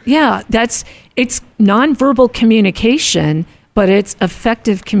concur. Yeah, it's nonverbal communication, but it's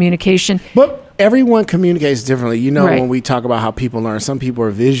effective communication. But everyone communicates differently. You know, Right. when we talk about how people learn, some people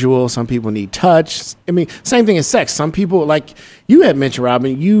are visual, some people need touch. I mean, same thing as sex. Some people, like you had mentioned,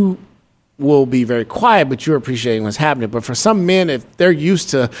 Robin, you will be very quiet, but you're appreciating what's happening. But for some men, if they're used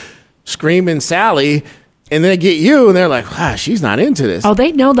to screaming Sally, and they get you, and they're like, wow, she's not into this. Oh,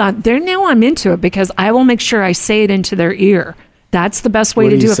 they know that. They know I'm into it because I will make sure I say it into their ear. That's the best way What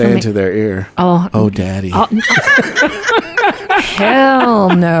to do do you it say for me. into their ear? Oh, daddy.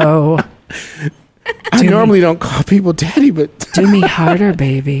 hell no. I normally don't call people daddy, but Do me harder,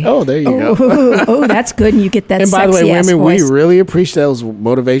 baby. oh, there you go. Oh, that's good. And you get that And by the way, sexy ass women, we voice. really appreciate those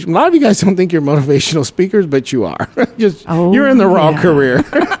motivation. A lot of you guys don't think you're motivational speakers, but you are. Just Oh, you're in the wrong yeah. career.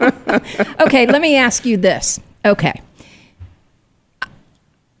 Okay, let me ask you this. Okay.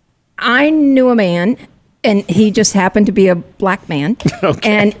 I knew a man, and he just happened to be a black man,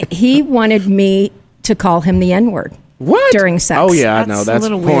 and he wanted me to call him the N-word. What? During sex. Oh yeah, I That's know a that's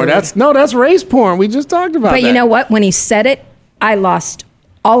little porn. weird. That's race porn. We just talked about But that. you know what? When he said it, I lost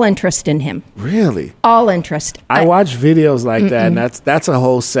all interest in him. Really? All interest. I watch videos like that, and that's a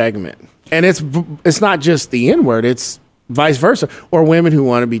whole segment. And it's not just the N-word, it's vice versa. Or women who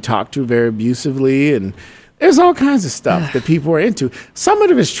want to be talked to very abusively, and there's all kinds of stuff that people are into. Some of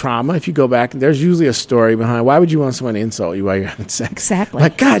it is trauma. If you go back, there's usually a story behind why would you want someone to insult you while you're having sex? Exactly.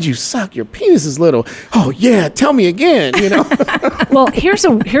 Like, God, you suck. Your penis is little. Oh yeah, tell me again. You know. Well, here's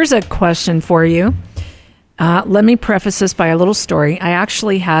a question for you. Let me preface this by a little story. I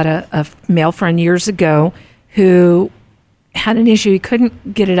actually had a male friend years ago who had an issue. He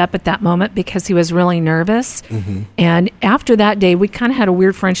couldn't get it up at that moment because he was really nervous. And after that day, we kind of had a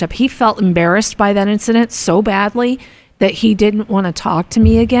weird friendship. He felt embarrassed by that incident so badly that he didn't want to talk to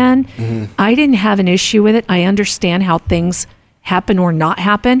me again. I didn't have an issue with it. I understand how things happen or not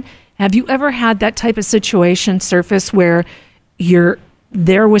happen. Have you ever had that type of situation surface where you're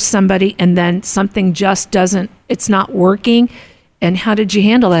there with somebody and then something just it's not working? And how did you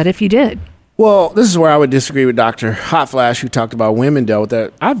handle that if you did? Well, this is where I would disagree with Dr. Hot Flash, who talked about women dealt with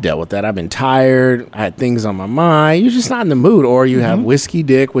that. I've dealt with that. I've been tired. I had things on my mind. You're just not in the mood. Or you have whiskey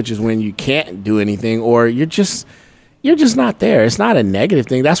dick, which is when you can't do anything. Or you're just not there. It's not a negative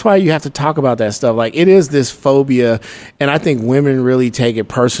thing. That's why you have to talk about that stuff. Like, it is this phobia. And I think women really take it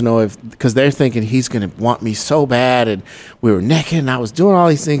personal because they're thinking he's going to want me so bad. And we were naked and I was doing all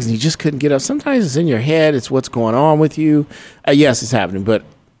these things and he just couldn't get up. Sometimes it's in your head. It's what's going on with you. Yes, it's happening. But,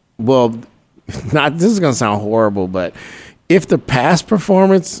 well, this is going to sound horrible, but if the past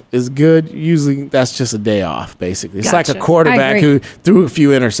performance is good, usually that's just a day off, basically. It's like a Gotcha. quarterback I who agree. threw a few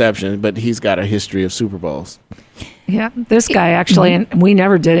interceptions, but he's got a history of Super Bowls. Yeah, this guy actually, and we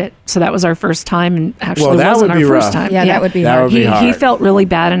never did it, so that was our first time, and actually Well, that wasn't would our be first rough. time. Yeah, that would be That hard. would be He hard. felt really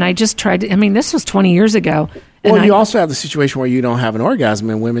bad, and I just tried to. I mean, this was 20 years ago. And Well, you I- also have the situation where you don't have an orgasm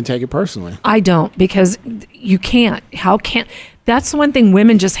and women take it personally. I don't, because you can't. How can? That's the one thing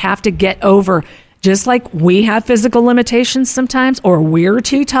women just have to get over. Just like we have physical limitations sometimes, or we're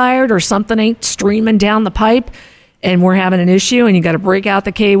too tired, or something ain't streaming down the pipe, and we're having an issue, and you got to break out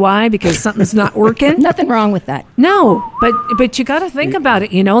the KY because something's not working. Nothing wrong with that. No, but you got to think about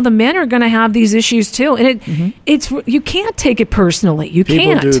it. You know, the men are going to have these issues too, and it's you can't take it personally. You People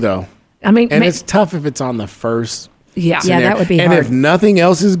can't. do, though. I mean, And it's tough if it's on the first. yeah. Yeah, scenario. that would be and hard. if nothing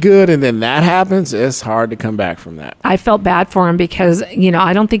else is good and then that happens, it's hard to come back from that. I felt bad for him because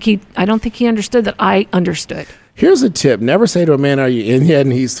I don't think he understood that I understood. Here's a tip. Never say to a man, are you in yet?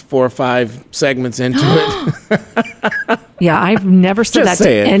 And he's 4 or 5 segments into it. Yeah, I've never said Just that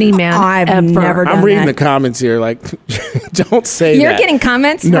say to it. any man. I've ever. never done I'm reading that. the comments here. Like, don't say You're that. getting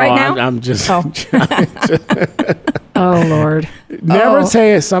comments no, right now? I'm just Oh Lord. never Oh.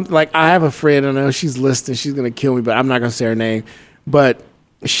 say something like, I have a friend. I know she's listening. She's going to kill me, but I'm not going to say her name. But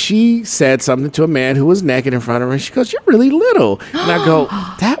she said something to a man who was naked in front of her, and she goes, "You're really little." And I go,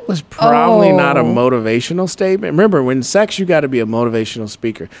 that was probably not a motivational statement. Remember, when sex, you got to be a motivational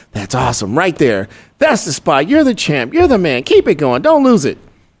speaker. That's awesome. Right there. That's the spot. You're the champ. You're the man. Keep it going. Don't lose it.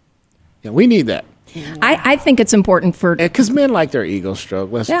 Yeah, we need that. I think it's important for... Because men like their ego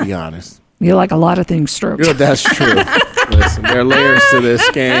stroke, let's be honest. You like a lot of things stroked. Yeah, that's true. Listen, there are layers to this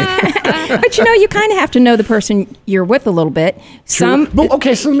game. But you kind of have to know the person you're with a little bit.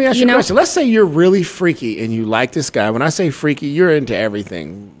 Okay, so let me ask you a question. Let's say you're really freaky and you like this guy. When I say freaky, you're into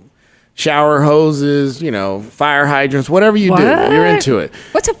everything. Shower hoses, fire hydrants, whatever you do, you're into it.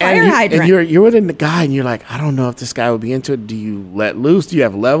 What's a fire hydrant? And you're with a guy and you're like, I don't know if this guy would be into it. Do you let loose? Do you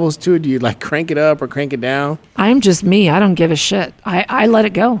have levels to it? Do you crank it up or crank it down? I'm just me. I don't give a shit. I let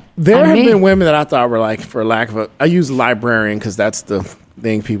it go. There have been women that I thought were for lack of I use librarian because that's the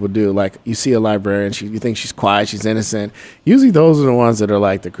thing people do. Like, you see a librarian, you think she's quiet, she's innocent. Usually those are the ones that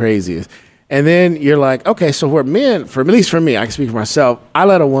are the craziest. And then you're like, okay, so for men, at least for me, I can speak for myself, I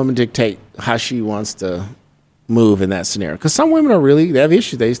let a woman dictate how she wants to move in that scenario. Because some women they have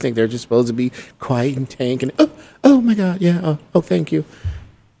issues. They just think they're just supposed to be quiet and tank and, oh my God, yeah, oh, thank you.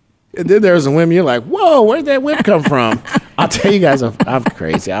 And then there's a women, you're like, whoa, where'd that whip come from? I'll tell you guys, I'm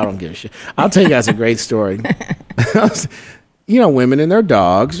crazy. I don't give a shit. I'll tell you guys a great story. Women and their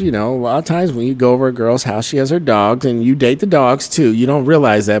dogs, a lot of times when you go over a girl's house, she has her dogs, and you date the dogs too. You don't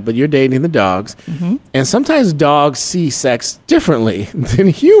realize that, but you're dating the dogs. Mm-hmm. And sometimes dogs see sex differently than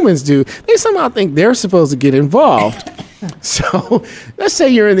humans do. They somehow think they're supposed to get involved. So let's say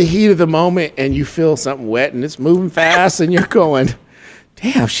you're in the heat of the moment and you feel something wet and it's moving fast and you're going,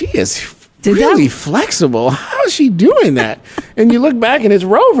 damn, she is really flexible. How is she doing that? And you look back and it's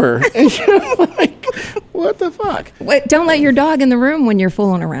Rover. And you're like, what the fuck? Wait, don't let your dog in the room when you're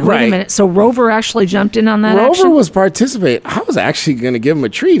fooling around. Wait a minute. So Rover actually jumped in on that Rover action? was participating. I was actually going to give him a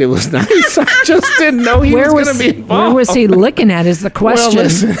treat. It was nice. I just didn't know he was going to be involved. Where was he looking at is the question. Well,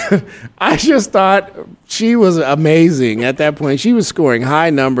 listen, I just thought she was amazing at that point. She was scoring high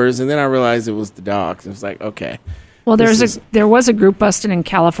numbers, and then I realized it was the dogs. It was like, okay. Well, there was a group busted in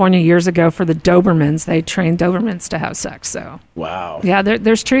California years ago for the Dobermans. They trained Dobermans to have sex. So wow, yeah,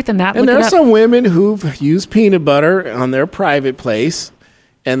 there's truth in that. And there's some women who've used peanut butter on their private place,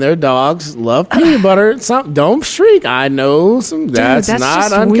 and their dogs love peanut butter. Don't shriek. I know some. That's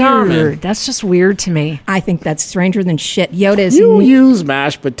not uncommon. Weird. That's just weird to me. I think that's stranger than shit. Yoda is. You use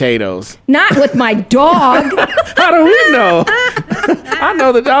mashed potatoes. Not with my dog. How do we know? I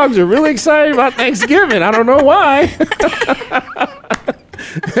know the dogs are really excited about Thanksgiving. I don't know why.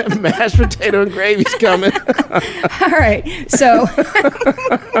 Mashed potato and gravy's coming. All right. So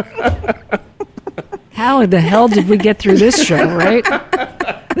how the hell did we get through this show, right?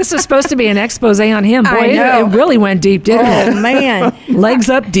 This is supposed to be an expose on him. Boy, it really went deep, didn't it? Oh, man. Legs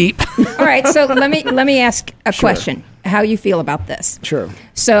up deep. All right. So let me ask a question. How you feel about this? Sure.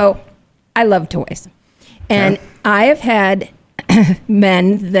 So I love toys. And I have had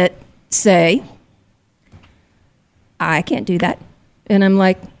men that say, I can't do that. And I'm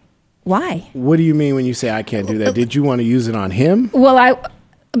like, why? What do you mean when you say I can't do that? Did you want to use it on him? Well,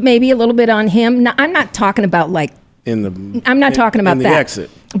 maybe a little bit on him. No, I'm not talking about I'm not talking about in the that. Exit.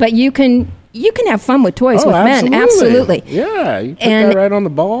 But you can have fun with toys with men. Absolutely. Yeah, you put that right on the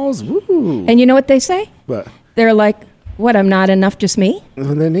balls. Woo. And you know what they say? What? They're like, what, I'm not enough, just me?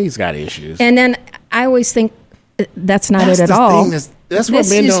 Well, then he's got issues. And then I always think that's not it at all. That's what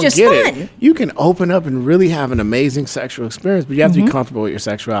men don't get it. You can open up and really have an amazing sexual experience, but you have to be comfortable with your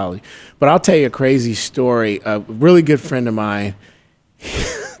sexuality. But I'll tell you a crazy story. A really good friend of mine,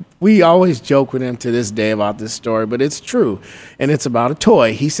 we always joke with him to this day about this story, but it's true. And it's about a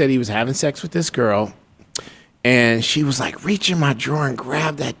toy. He said he was having sex with this girl, and she was like, reach in my drawer and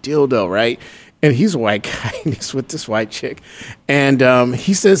grab that dildo, right? And he's a white guy, and he's with this white chick. And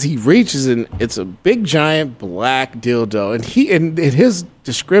he says he reaches, and it's a big, giant black dildo. And in his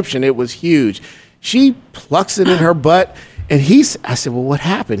description, it was huge. She plucks it in her butt, and I said, well, what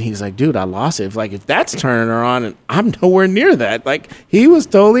happened? He's like, dude, I lost it. If that's turning her on, and I'm nowhere near that. He was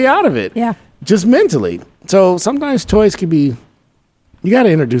totally out of it. Yeah. Just mentally. So sometimes toys can be... You got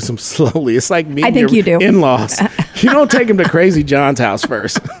to introduce them slowly. It's like meeting your in-laws. You don't take them to Crazy John's house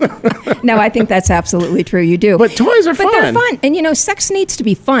first. No, I think that's absolutely true. You do. But toys are fun. But they're fun. And, sex needs to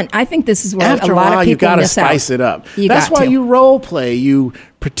be fun. I think this is where After a lot of people you got to miss out. spice it up. That's why you role play. You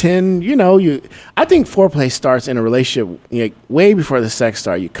pretend, I think foreplay starts in a relationship way before the sex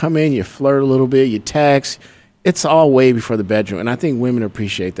starts. You come in, you flirt a little bit, you text. It's all way before the bedroom. And I think women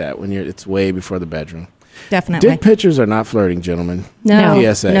appreciate that when it's way before the bedroom. Definitely. Dick pictures are not flirting, gentlemen.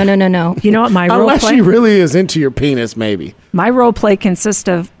 No. PSA. No. You know what my role Unless play? she really is into your penis, maybe. My role play consists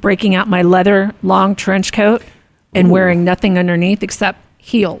of breaking out my leather long trench coat and wearing nothing underneath except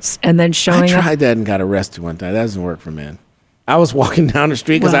heels, and then I showing up. tried that and got arrested one time. That doesn't work for men. I was walking down the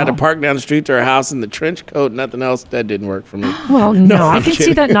street because I had to Well. park down the street to her house in the trench coat, nothing else. That didn't work for me. Well, no, I I'm can see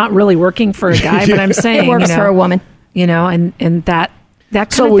kidding. that not really working for a guy, but I'm saying It works you know, for a woman. You know, and that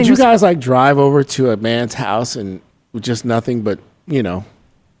kind So of would thing you was- guys like drive over to a man's house and with just nothing but, you know,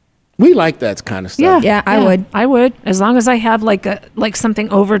 we like that kind of stuff. Yeah, I would. I would, as long as I have like something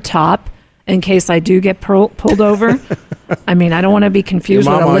over top in case I do get pulled over. I mean, I don't want to be Your confused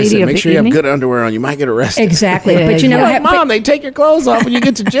mom with a always lady said, of make the sure you evening. have good underwear on. You might get arrested. Exactly. Yeah, But you know, yeah. Like, Mom, they take your clothes off when you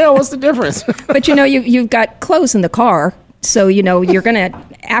get to jail. What's the difference? but you know, you've got clothes in the car, so you know you're gonna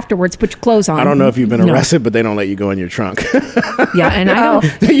afterwards put your clothes on. I don't know if you've been No. arrested, but they don't let you go in your trunk. Yeah, and I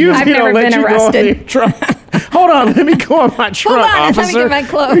don't. They usually I've never don't let been you arrested. go in your trunk. Hold on, let me go in my trunk, on, let me officer. get my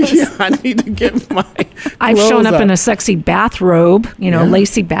clothes. Yeah, I need to get my I've clothes shown up in a sexy bathrobe, you know, Yeah.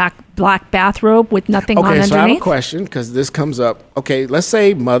 lacy black bathrobe with nothing on Okay, so I have a underneath. question because this comes up. Okay, let's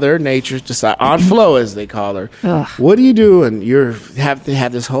say Mother Nature decide Aunt Flo, as they call her. Ugh. What do you do? And you have to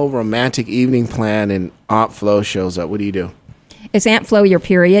have this whole romantic evening plan, and Aunt Flo shows up. What do you do? Is Aunt Flo your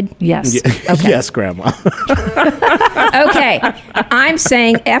period? Yes. Yes, Grandma. Okay, I'm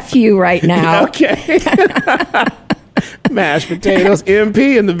saying F you right now. Okay. Mashed potatoes,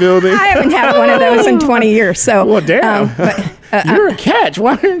 MP in the building. I haven't had one of those in 20 years. So, Well, damn. You're a catch.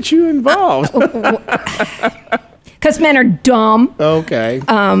 Why aren't you involved? because men are dumb. Okay.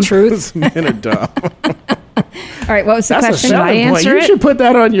 Truth. Men are dumb. All right, what was the That's a question? Should I selling point. answer You it? should put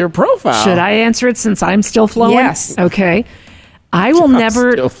that on your profile. Should I answer it since I'm still flowing? Yes. Okay. I will I'm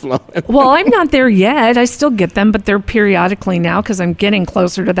never. still flowing. Well, I'm not there yet. I still get them, but they're periodically now because I'm getting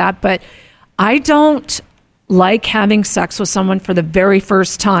closer to that. But I don't like having sex with someone for the very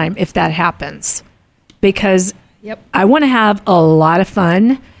first time if that happens because Yep. I want to have a lot of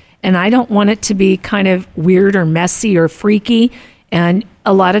fun and I don't want it to be kind of weird or messy or freaky. And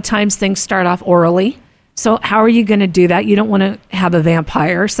a lot of times things start off orally. So how are you going to do that? You don't want to have a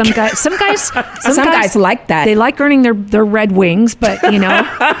vampire. Some guys Some guys like that. They like earning their red wings, but you know,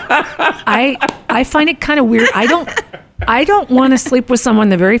 I find it kind of weird. I don't want to sleep with someone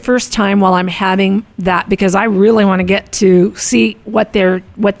the very first time while I'm having that because I really want to get to see what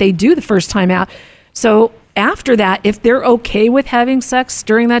they do the first time out. So after that, if they're okay with having sex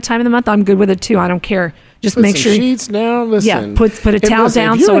during that time of the month, I'm good with it too. I don't care. Just Put make some sure. sheets down. Listen, put a towel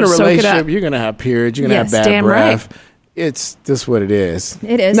down If you're so in a it'll soak it relationship, up. you're gonna have periods. You're gonna Yes, have bad damn breath. right. It's just what it is.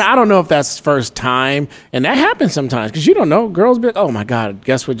 It is. Now I don't know if that's first time, and that happens sometimes because you don't know. Girls be like, "Oh my god,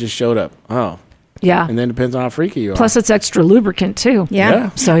 guess what just showed up?" Oh, Yeah. and then it depends on how freaky you are. Plus, it's extra lubricant too. Yeah.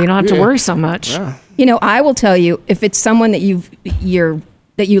 So you don't have to Yeah. worry so much. Yeah. You know, I will tell you if it's someone that you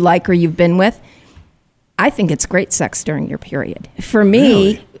like or you've been with, I think it's great sex during your period. For me,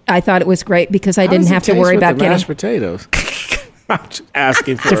 Really? I thought it was great because I How didn't does it have to taste worry with about the mashed getting. potatoes. I'm just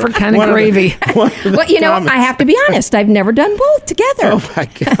asking for Different kind of one the- gravy. one of the Well, you know, comments. I have to be honest. I've never done both together. Oh my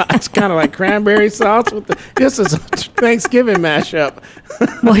god, it's kind of like cranberry sauce with the. This is a Thanksgiving mashup.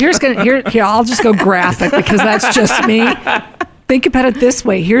 Well, here. I'll just go graphic because that's just me. Think about it this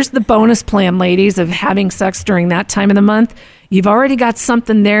way. Here's the bonus plan, ladies, of having sex during that time of the month. You've already got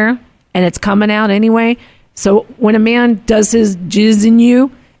something there, and it's coming out anyway. So when a man does his jizz in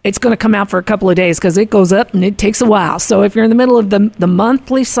you, it's going to come out for a couple of days because it goes up and it takes a while. So if you're in the middle of the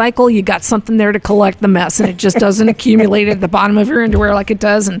monthly cycle, you got something there to collect the mess, and it just doesn't accumulate at the bottom of your underwear like it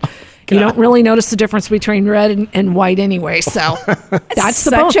does, and you don't really notice the difference between red and white anyway. So that's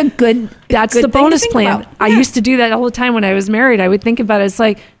the Such a good. that's good the thing to bonus think plan. about. I used to do that all the time when I was married. I would think about it. It's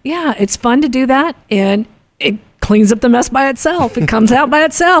like, yeah, it's fun to do that, and it cleans up the mess by itself. It comes out by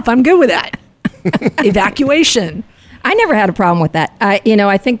itself. I'm good with that. Evacuation. I never had a problem with that.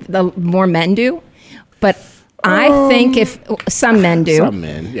 I think the more men do, but I think if some men do, Some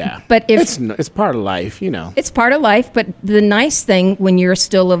men, yeah. But if- it's part of life, you know. it's part of life. But the nice thing when you're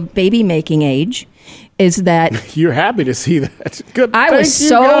still of baby making age is that You're happy to see that. Good. I was thank you,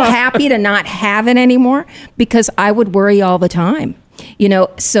 so God. happy to not have it anymore because I would worry all the time. You know,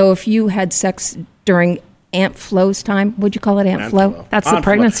 so if you had sex during Aunt Flo's time, would you call it Aunt Flo? That's the Aunt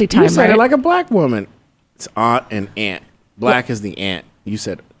pregnancy Flo. You time, said right? it like a black woman. It's aunt and aunt. Black is the aunt. You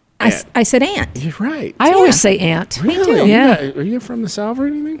said aunt. I said aunt. You're right. I always say aunt. really? Yeah. Are you from the South or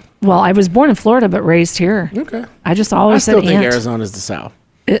anything? Well, I was born in Florida but raised here. Okay. I just I always still said think aunt. Arizona's the South.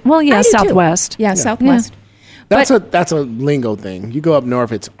 Well, yeah, I do too. Southwest. Yeah, Southwest. That's a lingo thing. You go up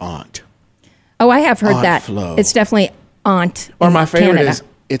north, it's aunt. Oh, I have heard Aunt that. Flo. It's definitely aunt. Or in my favorite Canada. is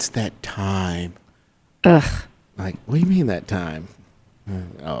it's that time Ugh. Like, what do you mean that time?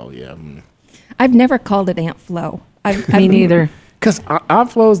 Oh, yeah. I've never called it Aunt Flo. Me neither. Because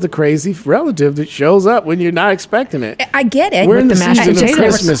Aunt Flo is the crazy relative that shows up when you're not expecting it. I get it. We're in the the mashed season of potatoes.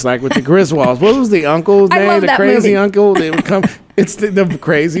 Christmas, like with the Griswolds. What was the uncle's I name? love The that crazy movie. uncle. They would come. It's the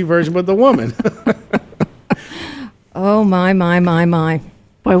crazy version, but the woman. Oh, my.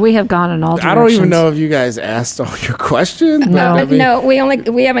 Boy, we have gone in all directions. I don't even know if you guys asked all your questions. But No. I mean, No, we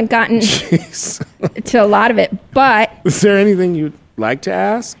haven't gotten jeez. to a lot of it. But Is there anything you'd like to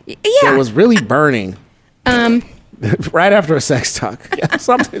ask? yeah, That was really burning. Right after a sex talk. Yeah,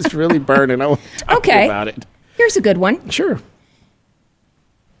 something's really burning. I want to talk to you about it. Here's a good one. Sure.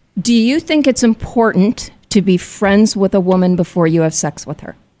 Do you think it's important to be friends with a woman before you have sex with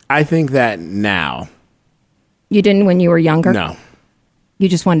her? I think that now. You didn't when you were younger? No. You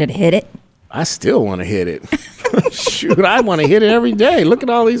just wanted to hit it? I still want to hit it. Shoot, I want to hit it every day. Look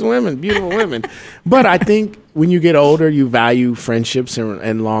at all these women, beautiful women. But I think when you get older, you value friendships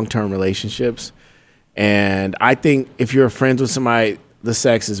and long-term relationships. And I think if you're friends with somebody, the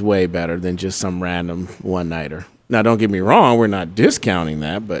sex is way better than just some random one-nighter. Now, don't get me wrong. We're not discounting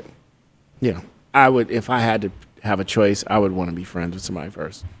that. But, I would, if I had to have a choice, I would want to be friends with somebody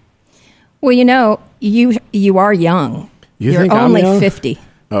first. Well, you are young. You You're think I'm only young? 50.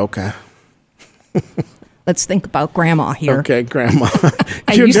 Okay. Let's think about grandma here. Okay, Grandma.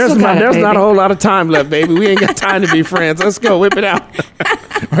 you still got it, there's not baby. a whole lot of time left, baby. We ain't got time to be friends. Let's go, whip it out.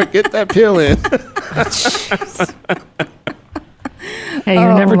 Or get that pill in. Hey,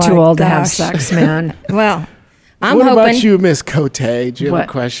 you're Oh never too my old to have gosh. sex, man. Well, I'm What hoping. about you, Miss Cote? Do you have What?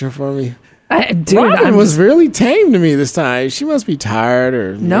 a question for me? Dude, Robin was really tame to me this time. She must be tired,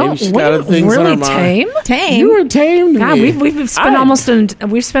 or no, maybe she's got other things really on her mind. tame. Tame. You were tame to God, me. we've spent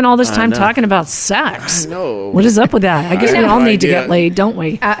we've spent all this time know. talking about sex. I know. What is up with that? I guess I we have all no need to idea. get laid, don't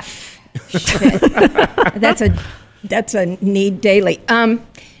we? Shit. That's a need daily.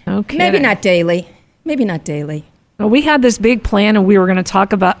 Okay. Maybe not daily. Maybe not daily. Well, we had this big plan, and we were going to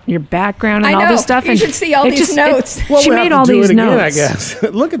talk about your background and I all know. this stuff. You and should see all it these notes. Well, she we'll have made to all do these it again, notes. I guess.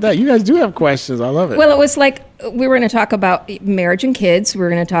 Look at that. You guys do have questions. I love it. Well, it was like we were going to talk about marriage and kids. We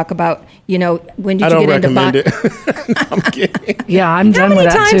were going to talk about, when did I you don't get into recommend it. No, I'm kidding. Yeah, I'm How done many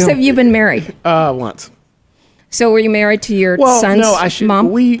with that times too. have you been married? Once. So were you married to your Well, son's no, I should.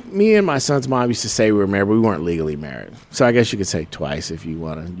 mom? Me and my son's mom used to say we were married, but we weren't legally married. So I guess you could say twice if you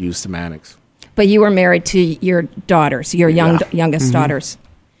want to use semantics. But you were married to your daughters, your youngest daughters.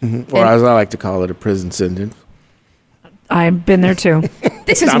 Or as I like to call it, a prison sentence. I've been there too.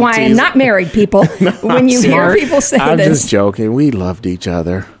 This is I'm why I'm teasing. not married, people. When you hear smart. people say I'm this. just joking. We loved each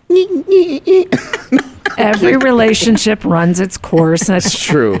other. Every relationship runs its course. And It's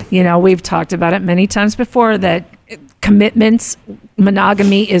true. We've talked about it many times before that commitments,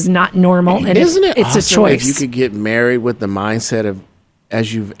 monogamy is not normal. And Isn't it it's awesome a choice. if you could get married with the mindset of,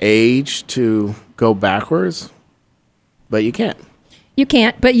 as you've aged, to go backwards? But you can't. You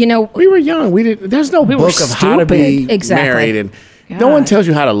can't, but We were young. We didn't. There's no We were book of how to be stupid. Exactly. married, and no one God. tells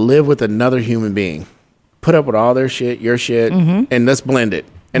you how to live with another human being. Put up with all their shit, your shit, and let's blend it.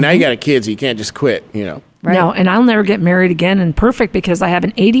 And now you got a kid, so you can't just quit. Right. No, and I'll never get married again. And perfect because I have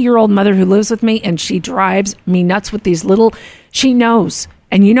an 80-year-old mother who lives with me, and she drives me nuts with these little. She knows,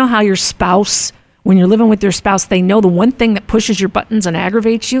 and you know how your spouse, when you're living with your spouse, they know the one thing that pushes your buttons and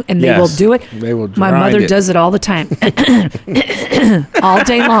aggravates you, and they will Yes, do it. they will My grind mother it. does it all the time, all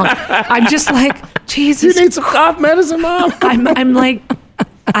day long. I'm just like, Jesus. You need some cough medicine, Mom. I'm like,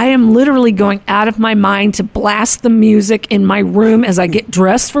 I am literally going out of my mind to blast the music in my room as I get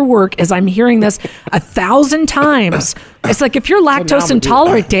dressed for work, as I'm hearing this 1,000 times. It's like, if you're lactose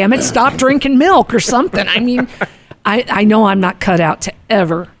intolerant, damn it, stop drinking milk or something. I mean, I know I'm not cut out to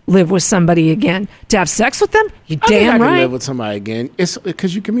ever live with somebody again. To have sex with them? You I think I damn can right. live with somebody again. It's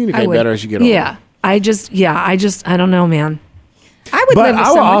because you communicate would. better as you get older. Yeah. I don't know, man. I would But live with I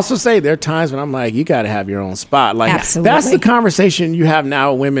will someone. also say there are times when I'm like, you got to have your own spot. Like Absolutely. that's the conversation you have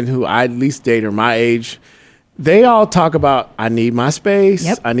now with women who I at least date are my age. They all talk about, I need my space.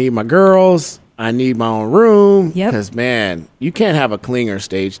 Yep. I need my girls. I need my own room. Yep. Because, man, you can't have a clinger,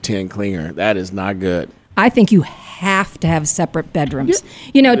 stage 10 clinger. That is not good. I think you have to have separate bedrooms.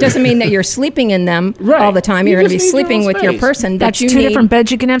 It doesn't mean that you're sleeping in them Right. all the time. You You're going to be just need your sleeping own with your space. person. But That's you two need, different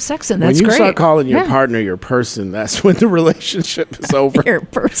beds you can have sex in. That's when you great. start calling your Yeah. partner your person, that's when the relationship is over. your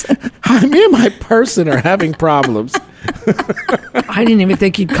person. Me and my person are having problems. I didn't even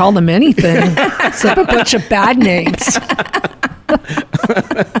think you'd call them anything except a bunch of bad names.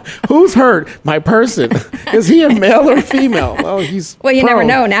 Who's hurt? My person. Is he a male or female? Well, he's. Well, you never prone.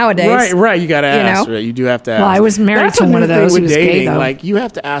 know nowadays. Right. You got to You ask. know? Right? You do have to ask. Well, I was married That's to one another of those. thing He with was gay, dating. though. Like you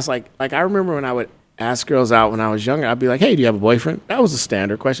have to ask. Like I remember when I would ask girls out when I was younger, I'd be like, hey, do you have a boyfriend? That was a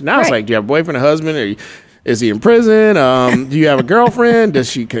standard question. Now it's like, do you have a boyfriend, a husband, or is he in prison? Do you have a girlfriend? Is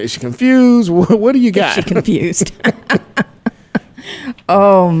she confused? What do you got? Is she confused?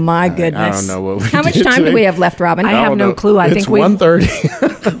 Oh, my goodness. I don't know what we How much did time today. do we have left, Robin? I have no clue. I It's think we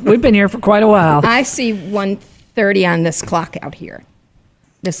 1:30. we've been here for quite a while. I see 1:30 on this clock out here.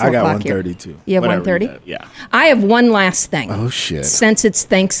 This I little got clock here. 1:30 too. You have Whatever 1:30? you got, yeah. I have one last thing. Oh, shit. Since it's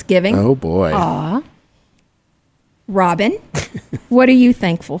Thanksgiving, Oh, boy. Robin, what are you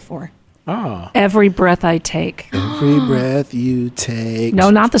thankful for? Every breath I take. Every breath you take. No,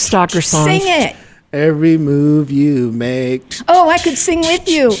 not the stalker song. Sing it. Every move you make. Oh, I could sing with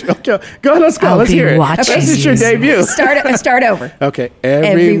you. Okay, go. Let's go. I'll Let's be hear it. watching This is your you. debut. Start over. Okay.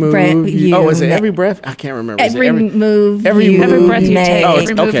 Every breath move you Oh, is it make. every breath? I can't remember. Is it Every move every you move Every breath you make. take. Oh, Every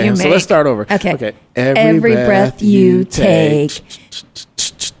it's, move okay. you So make. let's start over. Okay. Every, Every breath you take.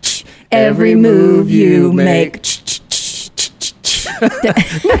 Every move you make.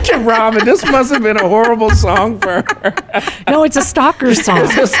 Look at Robin. This must have been a horrible song for her. No, it's a stalker song.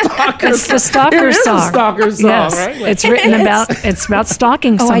 It's a stalker It's the song. stalker It is song. a stalker song, yes. right? It's written about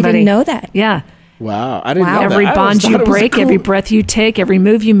stalking Oh, somebody. I didn't know that. Yeah. Wow. I didn't Wow. know that. Every I bond always you thought it was break, cool. every breath you take, every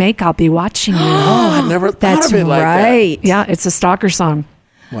move you make, I'll be watching you. Oh, I never thought That's of it like right. Yeah, it's a stalker song. that.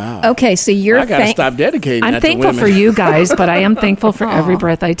 Wow. Okay, so you're I got to stop dedicating I'm that thankful to for women. you guys, but I am thankful for every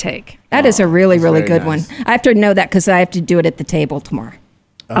breath I take. That is a really, that's really very good nice. one. I have to know that because I have to do it at the table tomorrow.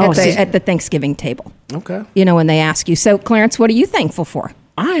 Oh, At the Thanksgiving table. Okay. You know, when they ask you. So, Clarence, what are you thankful for?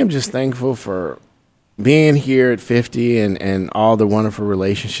 I am just thankful for being here at 50 and all the wonderful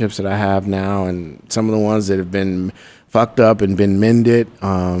relationships that I have now and some of the ones that have been fucked up and been mended.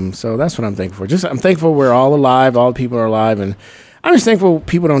 So that's what I'm thankful for. I'm thankful we're all alive, all the people are alive, and I'm just thankful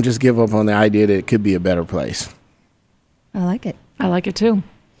people don't just give up on the idea that it could be a better place. I like it. I like it too.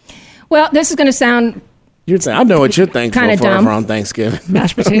 Well, this is going to sound You're saying, I know what you're thankful Kinda for dumb. on Thanksgiving.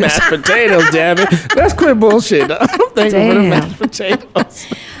 Mashed potatoes. Mashed potatoes, damn it. Let's quit bullshit. I'm thankful for the Damn. mashed potatoes.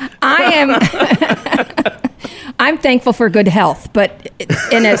 I'm thankful for good health, but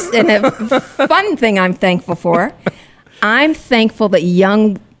in a fun thing I'm thankful for, I'm thankful that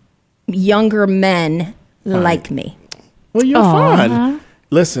younger men like me. Well, you're fun.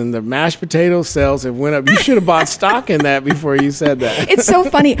 Listen, the mashed potato sales have went up. You should have bought stock in that before you said that. It's so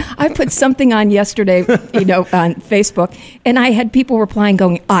funny. I put something on yesterday, on Facebook, and I had people replying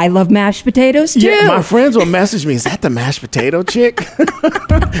going, I love mashed potatoes too. Yeah, my friends will message me, is that the mashed potato chick?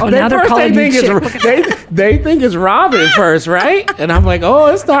 Oh, now they're calling you chick. They think it's Robin first, right? And I'm like, oh,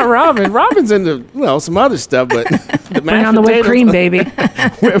 it's not Robin. Robin's into some other stuff, but the Bring on the whipped cream, baby.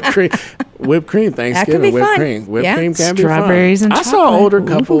 whipped cream. Whipped cream, Thanksgiving, be whipped fun. cream. Whipped Yeah. cream can Strawberries be fun. and I saw an chocolate. older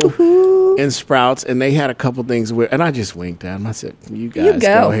couple in Sprouts, and they had a couple things and I just winked at them. I said, you guys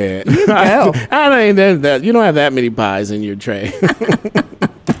go. go ahead. You go. I ain't that. You don't have that many pies in your tray.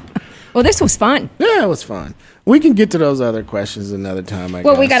 Well, this was fun. Yeah, it was fun. We can get to those other questions another time, I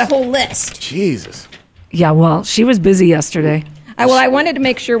Well, guess. we got a whole list. Jesus. Yeah, well, she was busy yesterday. I wanted to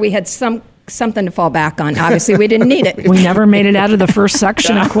make sure we had something to fall back on. Obviously, we didn't need it. We never made it out of the first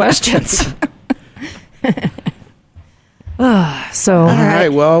section of questions. So, All right.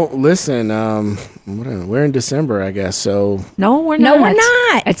 Well, listen, we're in December, I guess. So no, we're No, not. we're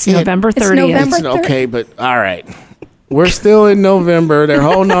not. It's November It's 30th. November. it's okay, but all right. We're still in November. They're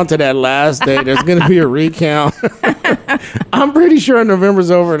holding on to that last day. There's going to be a recount. I'm pretty sure November's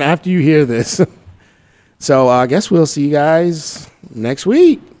over, and after you hear this. So I guess we'll see you guys next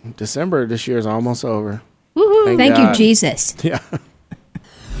week. December this year is almost over. Woohoo. Thank you, God. Jesus. Yeah.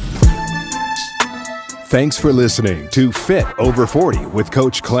 Thanks for listening to Fit Over 40 with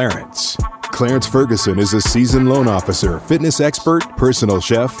Coach Clarence. Clarence Ferguson is a seasoned loan officer, fitness expert, personal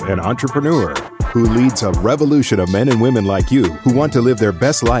chef, and entrepreneur who leads a revolution of men and women like you who want to live their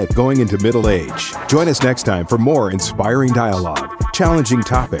best life going into middle age. Join us next time for more inspiring dialogue, challenging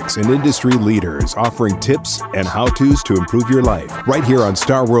topics, and industry leaders offering tips and how-tos to improve your life right here on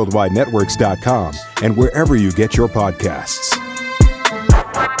StarWorldWideNetworks.com and wherever you get your podcasts.